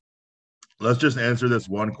 guys. Let's just answer this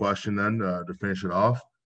one question then to finish it off.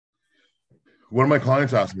 One of my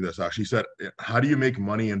clients asked me this actually. He said, how do you make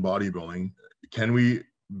money in bodybuilding? Can we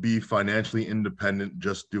be financially independent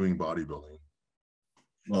just doing bodybuilding?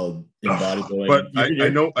 Well, in bodybuilding, but I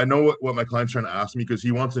know what my client's trying to ask me because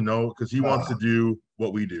he wants to know because he wants to do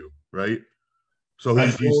what we do, right? So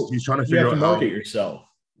he's trying to figure out how to market yourself.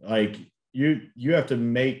 Like you have to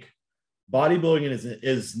make bodybuilding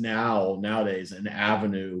is nowadays an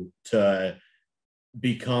avenue to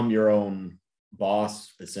become your own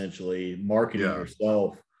boss, essentially marketing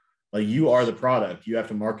yourself. Like you are the product. You have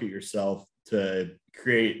to market yourself to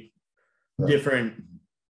create different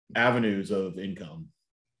avenues of income.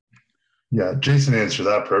 Yeah, Jason answered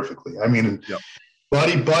that perfectly. I mean,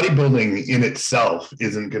 bodybuilding in itself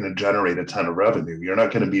isn't going to generate a ton of revenue. You're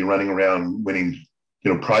not going to be running around winning,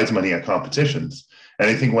 prize money at competitions. And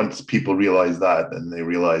I think once people realize that, and they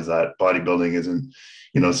realize that bodybuilding isn't,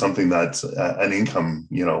 something that's an income,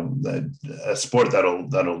 a sport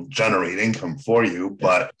that'll generate income for you,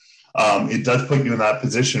 but it does put you in that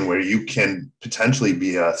position where you can potentially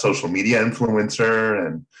be a social media influencer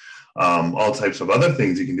and all types of other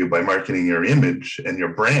things you can do by marketing your image and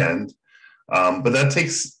your brand. But that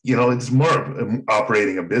takes, it's more of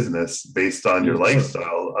operating a business based on your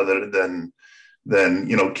lifestyle, other than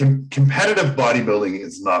competitive bodybuilding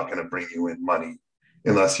is not going to bring you in money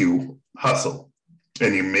unless you hustle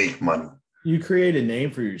and you make money. You create a name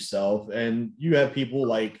for yourself, and you have people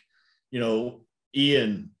like,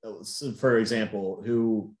 Ian, for example,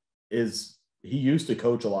 he used to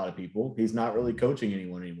coach a lot of people. He's not really coaching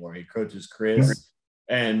anyone anymore. He coaches Chris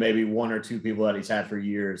and maybe one or two people that he's had for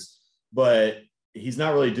years, but he's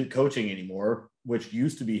not really coaching anymore, which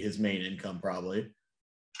used to be his main income probably.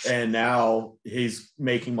 And now he's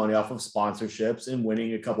making money off of sponsorships and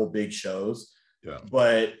winning a couple big shows. Yeah.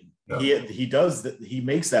 But he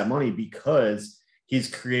makes that money because he's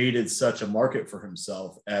created such a market for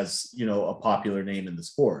himself as, a popular name in the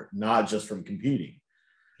sport, not just from competing,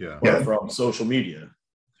 but from social media.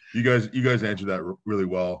 You guys answered that really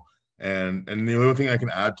well. And the other thing I can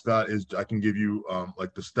add to that is I can give you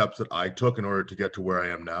like the steps that I took in order to get to where I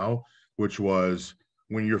am now, which was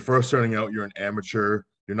when you're first starting out, you're an amateur,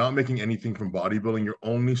 you're not making anything from bodybuilding, you're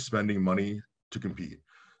only spending money to compete.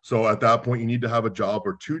 So at that point, you need to have a job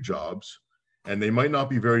or two jobs, and they might not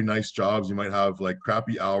be very nice jobs. You might have like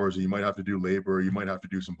crappy hours, or you might have to do labor, or you might have to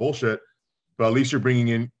do some bullshit, but at least you're bringing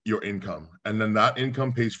in your income. And then that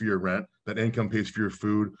income pays for your rent, that income pays for your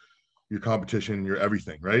food, your competition, your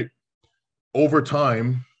everything, right? Over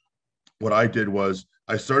time, what I did was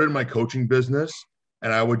I started my coaching business,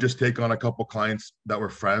 and I would just take on a couple clients that were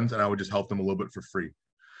friends, and I would just help them a little bit for free.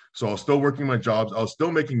 So I was still working my jobs. I was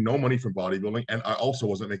still making no money from bodybuilding, and I also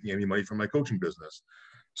wasn't making any money from my coaching business.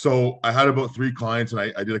 So I had about 3 clients, and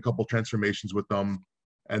I did a couple transformations with them.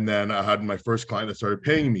 And then I had my first client that started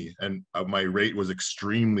paying me, and my rate was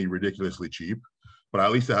extremely ridiculously cheap, but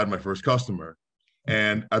at least I had my first customer.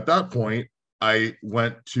 And at that point, I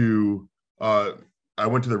went to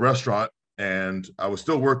the restaurant, and I was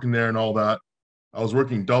still working there and all that. I was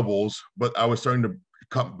working doubles, but I was starting to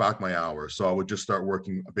cut back my hours. So I would just start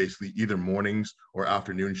working basically either mornings or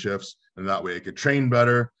afternoon shifts. And that way I could train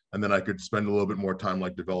better. And then I could spend a little bit more time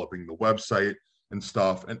like developing the website and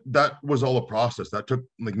stuff. And that was all a process. That took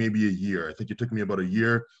like maybe a year. I think it took me about a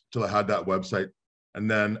year till I had that website.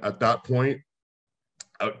 And then at that point,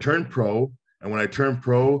 I turned pro. And when I turned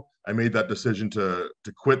pro, I made that decision to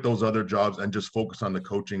quit those other jobs and just focus on the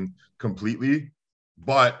coaching completely.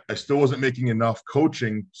 But I still wasn't making enough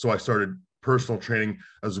coaching. So I started personal training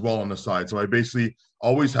as well on the side. So I basically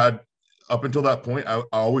always had, up until that point, I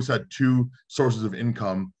always had 2 sources of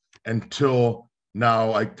income until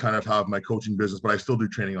now. I kind of have my coaching business, but I still do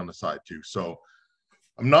training on the side too. So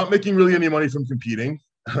I'm not making really any money from competing,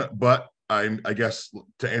 but I guess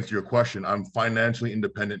to answer your question, I'm financially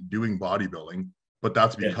independent doing bodybuilding, but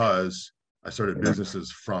that's because I started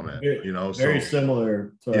businesses from it, Very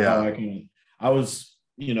similar to how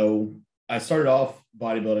I started off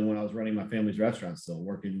bodybuilding when I was running my family's restaurant, still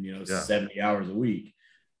working, 70 hours a week.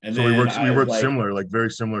 And so we worked similar, like very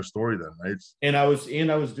similar story then, right? And I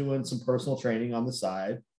was doing some personal training on the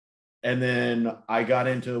side. And then I got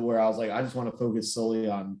into where I was like, I just want to focus solely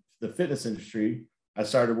on the fitness industry.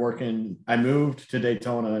 I moved to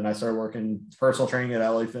Daytona, and I started working personal training at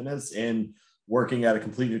LA Fitness and working at a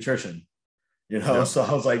Complete Nutrition, So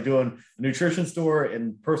I was like doing a nutrition store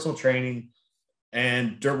and personal training.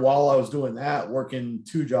 And while I was doing that, working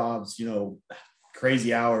 2 jobs,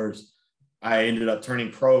 crazy hours, I ended up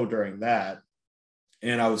turning pro during that.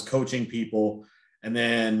 And I was coaching people. And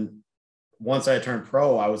then once I turned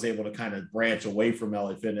pro, I was able to kind of branch away from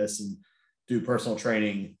LA Fitness and do personal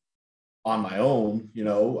training on my own.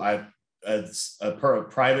 It's a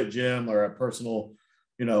private gym or a personal,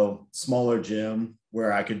 smaller gym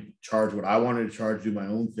where I could charge what I wanted to charge, do my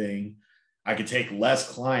own thing. I could take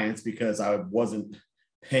less clients because I wasn't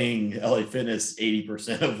paying LA Fitness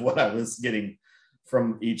 80% of what I was getting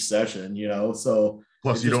from each session, So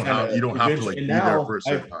plus you don't have to like be there for a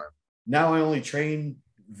certain time. Now I only train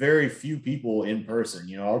very few people in person.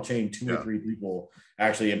 I'll train 2 or 3 people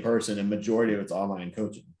actually in person, and majority of it's online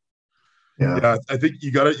coaching. Yeah, I think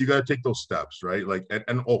you gotta take those steps, right? Like,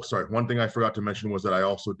 and oh, sorry, one thing I forgot to mention was that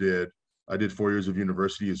I did 4 years of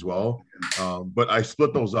university as well. But I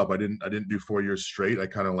split those up. I didn't do 4 years straight. I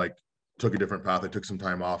kind of like took a different path. I took some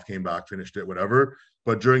time off, came back, finished it, whatever.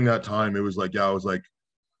 But during that time, it was like, yeah, I was like,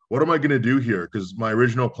 what am I going to do here? Because my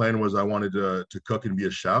original plan was I wanted to cook and be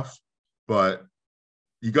a chef, but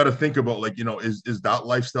you got to think about, like, you know, is that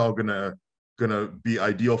lifestyle gonna be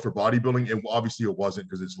ideal for bodybuilding? And obviously it wasn't,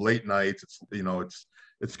 because it's late nights. It's, you know,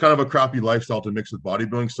 it's kind of a crappy lifestyle to mix with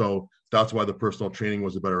bodybuilding. So that's why the personal training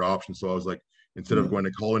was a better option. So I was like, instead of going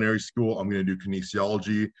to culinary school, I'm going to do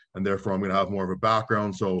kinesiology, and therefore I'm going to have more of a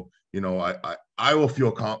background. So, you know, I will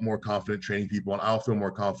feel more confident training people, and I'll feel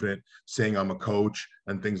more confident saying I'm a coach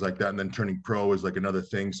and things like that. And then turning pro is like another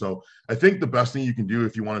thing. So I think the best thing you can do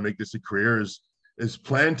if you want to make this a career is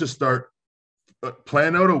plan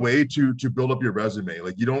out a way to build up your resume.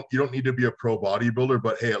 Like, you don't need to be a pro bodybuilder,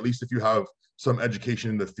 but hey, at least if you have some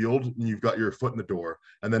education in the field and you've got your foot in the door,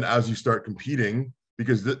 and then as you start competing,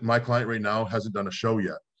 because my client right now hasn't done a show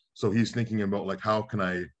yet, so he's thinking about, like, how can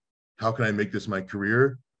I make this my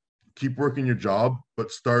career? Keep working your job,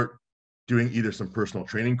 but start doing either some personal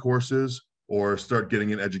training courses or start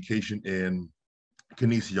getting an education in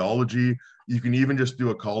kinesiology. You can even just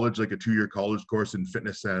do a college, like a 2-year college course in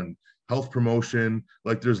fitness and health promotion.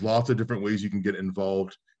 Like, there's lots of different ways you can get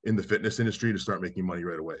involved in the fitness industry to start making money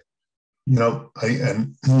right away. You know,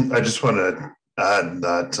 I just want to add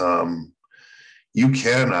that you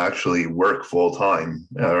can actually work full time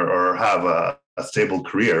or have a stable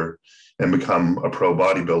career and become a pro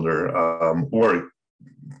bodybuilder, or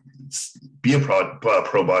be a pro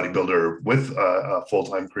bodybuilder with a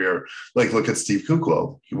full-time career. Like, look at Steve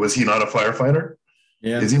Kuklo. Was he not a firefighter?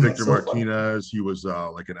 Yeah. Is he Victor Martinez? He was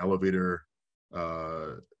like an elevator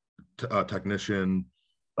technician.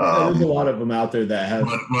 There's a lot of them out there that have.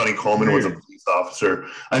 Ronnie Coleman was a police officer.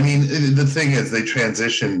 I mean, the thing is, they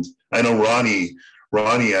transitioned. I know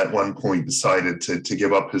Ronnie at one point decided to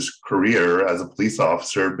give up his career as a police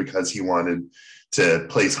officer because he wanted to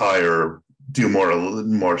place higher, do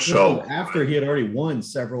more show. No, after he had already won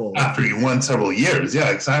several. After he won several years. Yeah,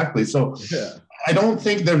 exactly. So yeah. I don't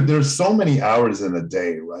think there's so many hours in a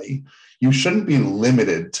day, right? You shouldn't be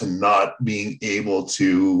limited to not being able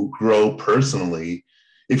to grow personally.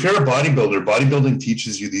 If you're a bodybuilder, bodybuilding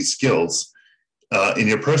teaches you these skills in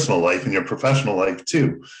your personal life and your professional life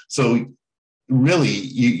too. So really,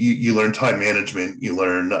 you learn time management. You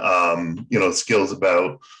learn skills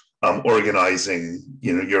about organizing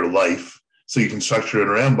your life so you can structure it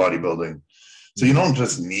around bodybuilding. So you don't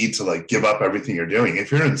just need to, like, give up everything you're doing. If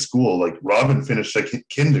you're in school, like Robin finished a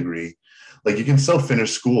kin degree, like, you can still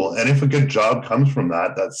finish school, and if a good job comes from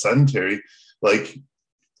that's sedentary, like,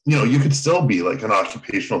 you could still be like an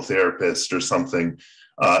occupational therapist or something,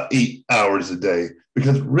 8 hours a day,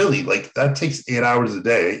 because really, like, that takes 8 hours a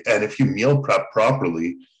day. And if you meal prep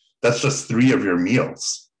properly, that's just 3 of your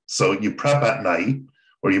meals. So you prep at night,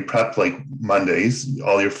 or you prep like Mondays,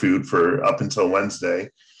 all your food for up until Wednesday.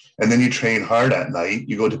 And then you train hard at night.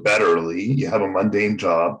 You go to bed early. You have a mundane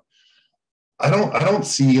job. I don't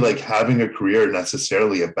see, like, having a career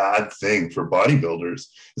necessarily a bad thing for bodybuilders.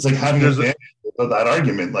 It's like having a family. That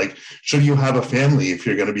argument, like, should you have a family if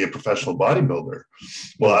you're going to be a professional bodybuilder?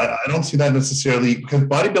 Well, I don't see that necessarily, because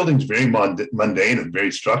bodybuilding is very mundane and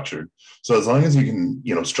very structured. So as long as you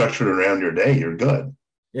can, structure it around your day, you're good.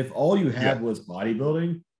 If all you had was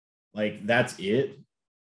bodybuilding, like, that's it,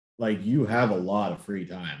 like, you have a lot of free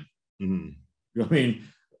time. Mm-hmm. You know what I mean?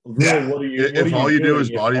 Really, what are you if all you do is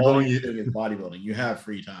bodybuilding, you have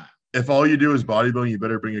free time. If all you do is bodybuilding, you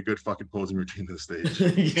better bring a good fucking posing routine to the stage.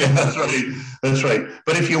 Yeah, that's right.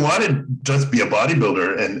 But if you want to just be a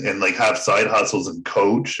bodybuilder and like have side hustles and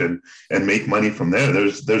coach and make money from there,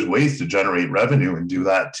 there's ways to generate revenue and do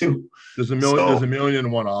that too. There's a million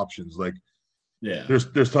and one options. Like, yeah,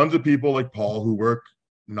 there's tons of people like Paul who work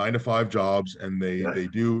 9-to-5 jobs, and they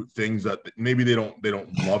do things that maybe they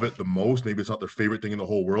don't love it the most. Maybe it's not their favorite thing in the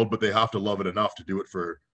whole world, but they have to love it enough to do it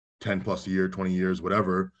for 10 plus a year, 20 years,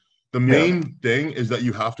 whatever. The main thing is that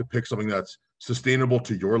you have to pick something that's sustainable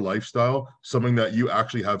to your lifestyle, something that you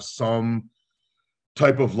actually have some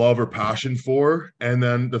type of love or passion for. And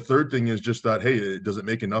then the third thing is just that, hey, does it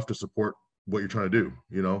make enough to support what you're trying to do?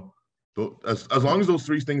 As long as those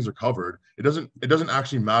 3 things are covered, it doesn't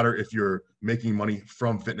actually matter if you're making money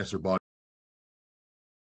from fitness or body.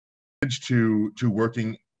 To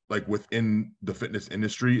working, like, within the fitness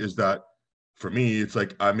industry is that, for me, it's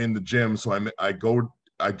like I'm in the gym, so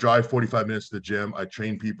I drive 45 minutes to the gym, I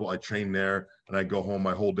train people, I train there, and I go home.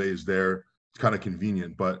 My whole day is there. It's kind of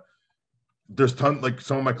convenient, but there's like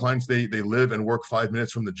some of my clients, they live and work 5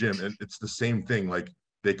 minutes from the gym, and it's the same thing. Like,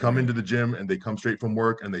 they come into the gym and they come straight from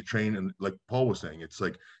work and they train, and like Paul was saying, it's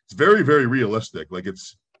like, it's very, very realistic. Like,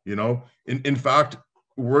 it's, in fact,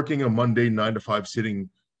 working a mundane 9-to-5 sitting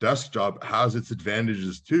desk job has its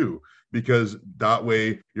advantages too, because that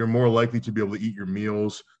way you're more likely to be able to eat your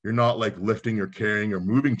meals. You're not like lifting or carrying or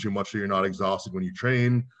moving too much, so you're not exhausted when you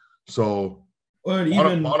train. So Or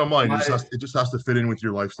even bottom line, my, it just has to fit in with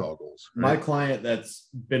your lifestyle goals. my Right? client that's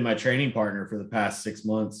been my training partner for the past 6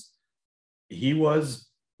 months, he was,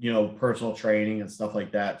 personal training and stuff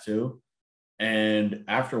like that too. And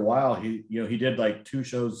after a while, he did like 2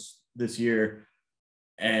 shows this year.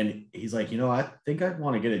 And he's like, I think I'd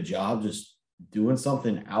want to get a job just doing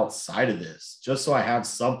something outside of this, just so I have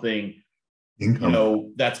something,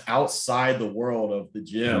 Income. that's outside the world of the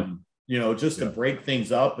gym, just to break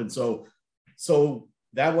things up. And so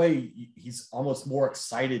that way he's almost more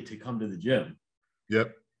excited to come to the gym.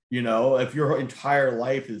 Yep. If your entire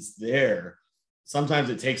life is there,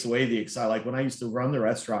 sometimes it takes away the excitement. Like when I used to run the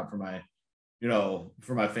restaurant for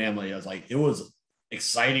my family, I was like, it was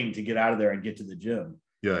exciting to get out of there and get to the gym.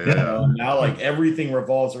 Yeah. Now like everything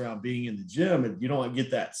revolves around being in the gym, and you don't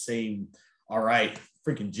get that same, all right,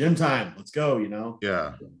 freaking gym time, let's go,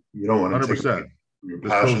 Yeah. You don't want to 100%. your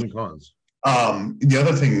There's pros passion. and cons. The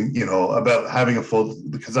other thing, about having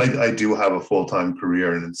because I do have a full-time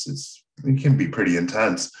career, and it can be pretty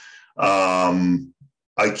intense.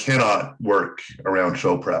 I cannot work around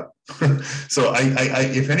show prep. So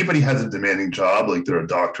I if anybody has a demanding job, like they're a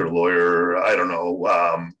doctor, lawyer, I don't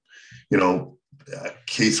know,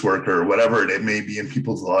 caseworker, whatever it may be in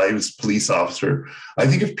people's lives, police officer. I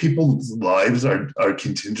think if people's lives are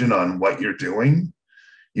contingent on what you're doing,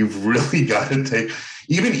 you've really got to take,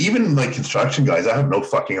 even like construction guys, I have no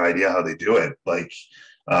fucking idea how they do it. Like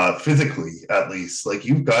physically, at least, like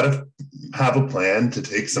you've got to have a plan to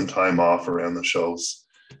take some time off around the shows.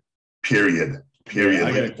 Period. Yeah,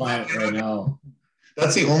 I got a client right now.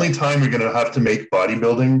 That's the only time you're going to have to make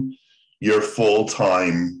bodybuilding your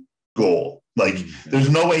full-time goal. Like there's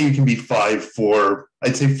no way you can be 5-4,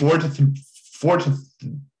 I'd say 4 to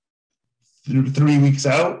 3 weeks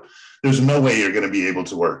out. There's no way you're going to be able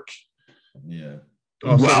to work. Yeah.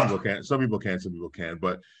 Oh, Wow. some people can,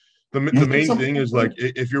 but the main thing is like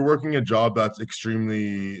if you're working a job that's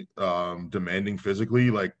extremely demanding physically,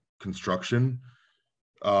 like construction,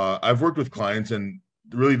 I've worked with clients, and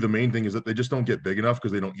really the main thing is that they just don't get big enough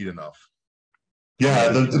because they don't eat enough. Yeah,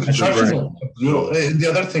 the construction. So, the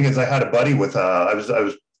other thing is, I had a buddy with I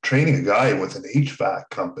was training a guy with an HVAC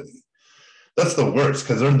company. That's the worst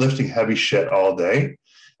because they're lifting heavy shit all day,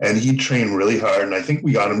 and he trained really hard. And I think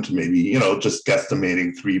we got him to maybe just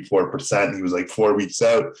guesstimating 3-4%. He was like 4 weeks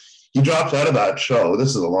out. He dropped out of that show. This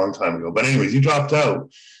is a long time ago, but anyways, he dropped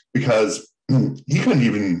out because he couldn't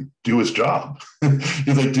even do his job.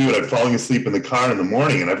 He's like, dude, I'm falling asleep in the car in the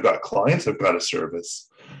morning, and I've got clients I've got to service.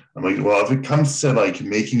 I'm like, well, if it comes to like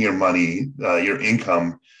making your money, your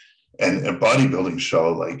income, and a bodybuilding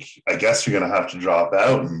show, like I guess you're gonna have to drop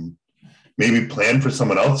out and maybe plan for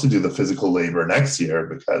someone else to do the physical labor next year,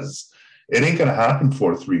 because it ain't gonna happen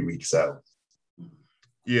 3 weeks out.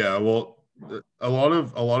 Yeah, well, a lot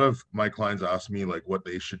of my clients ask me like what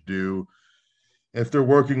they should do if they're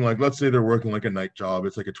working, like let's say they're working like a night job.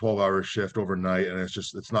 It's like a 12-hour shift overnight, and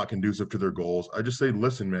it's not conducive to their goals. I just say,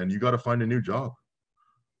 listen, man, you got to find a new job.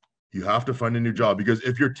 You have to find a new job, because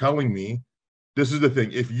if you're telling me, this is the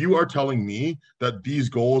thing, if you are telling me that these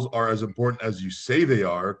goals are as important as you say they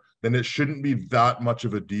are, then it shouldn't be that much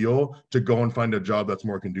of a deal to go and find a job that's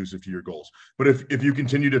more conducive to your goals. But if you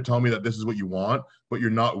continue to tell me that this is what you want, but you're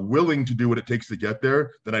not willing to do what it takes to get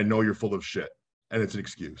there, then I know you're full of shit, and it's an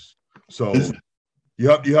excuse. So you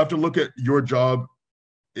have to look at your job.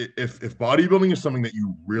 If bodybuilding is something that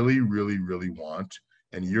you really, really, really want,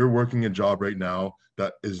 and you're working a job right now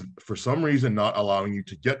that is for some reason not allowing you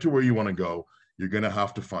to get to where you want to go, you're going to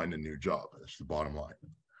have to find a new job. That's the bottom line.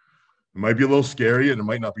 It might be a little scary, and it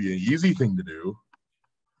might not be an easy thing to do.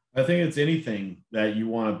 I think it's anything that you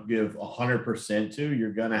want to give 100% to,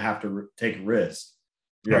 you're going to have to take risk.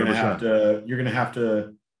 You're going to have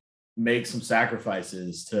to make some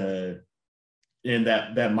sacrifices and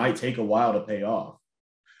that might take a while to pay off.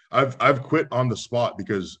 I've quit on the spot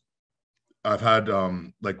because I've had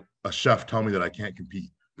like a chef tell me that I can't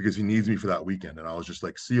compete because he needs me for that weekend, and I was just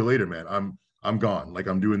like, see you later, man. I'm gone. Like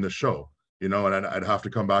I'm doing this show, and I'd have to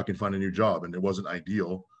come back and find a new job, and it wasn't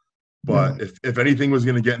ideal. But if anything was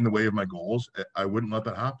going to get in the way of my goals, I wouldn't let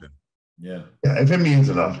that happen. Yeah, if it means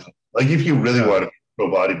enough. Like if you really want to be a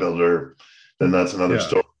pro bodybuilder, then that's another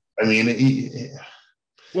story. I mean,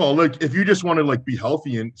 well, like if you just want to like be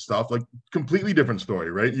healthy and stuff, like completely different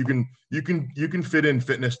story, right? You can fit in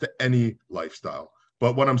fitness to any lifestyle.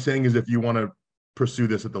 But what I'm saying is, if you want to pursue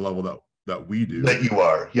this at the level that we do, that you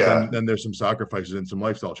are, then there's some sacrifices and some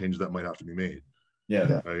lifestyle changes that might have to be made.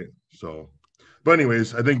 Yeah. Right. So But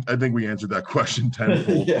anyways, I think we answered that question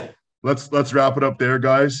tenfold. Yeah. Let's wrap it up there,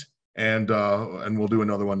 guys, and we'll do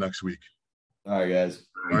another one next week. All right, guys.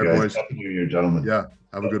 All right, guys. boys. Happy New Year, gentlemen. Yeah,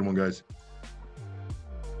 have a good one, guys.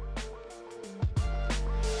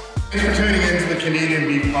 Thanks for tuning in to the Canadian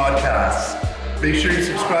Beef Podcast. Make sure you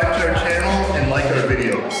subscribe to our channel and like our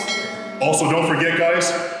videos. Also, don't forget,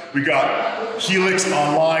 guys, we got Helix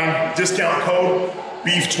online discount code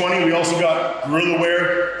BEEF20. We also got Gorilla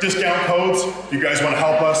Wear discount codes. If you guys want to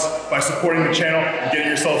help us by supporting the channel and getting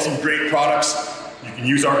yourself some great products, you can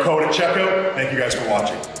use our code at checkout. Thank you guys for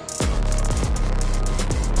watching.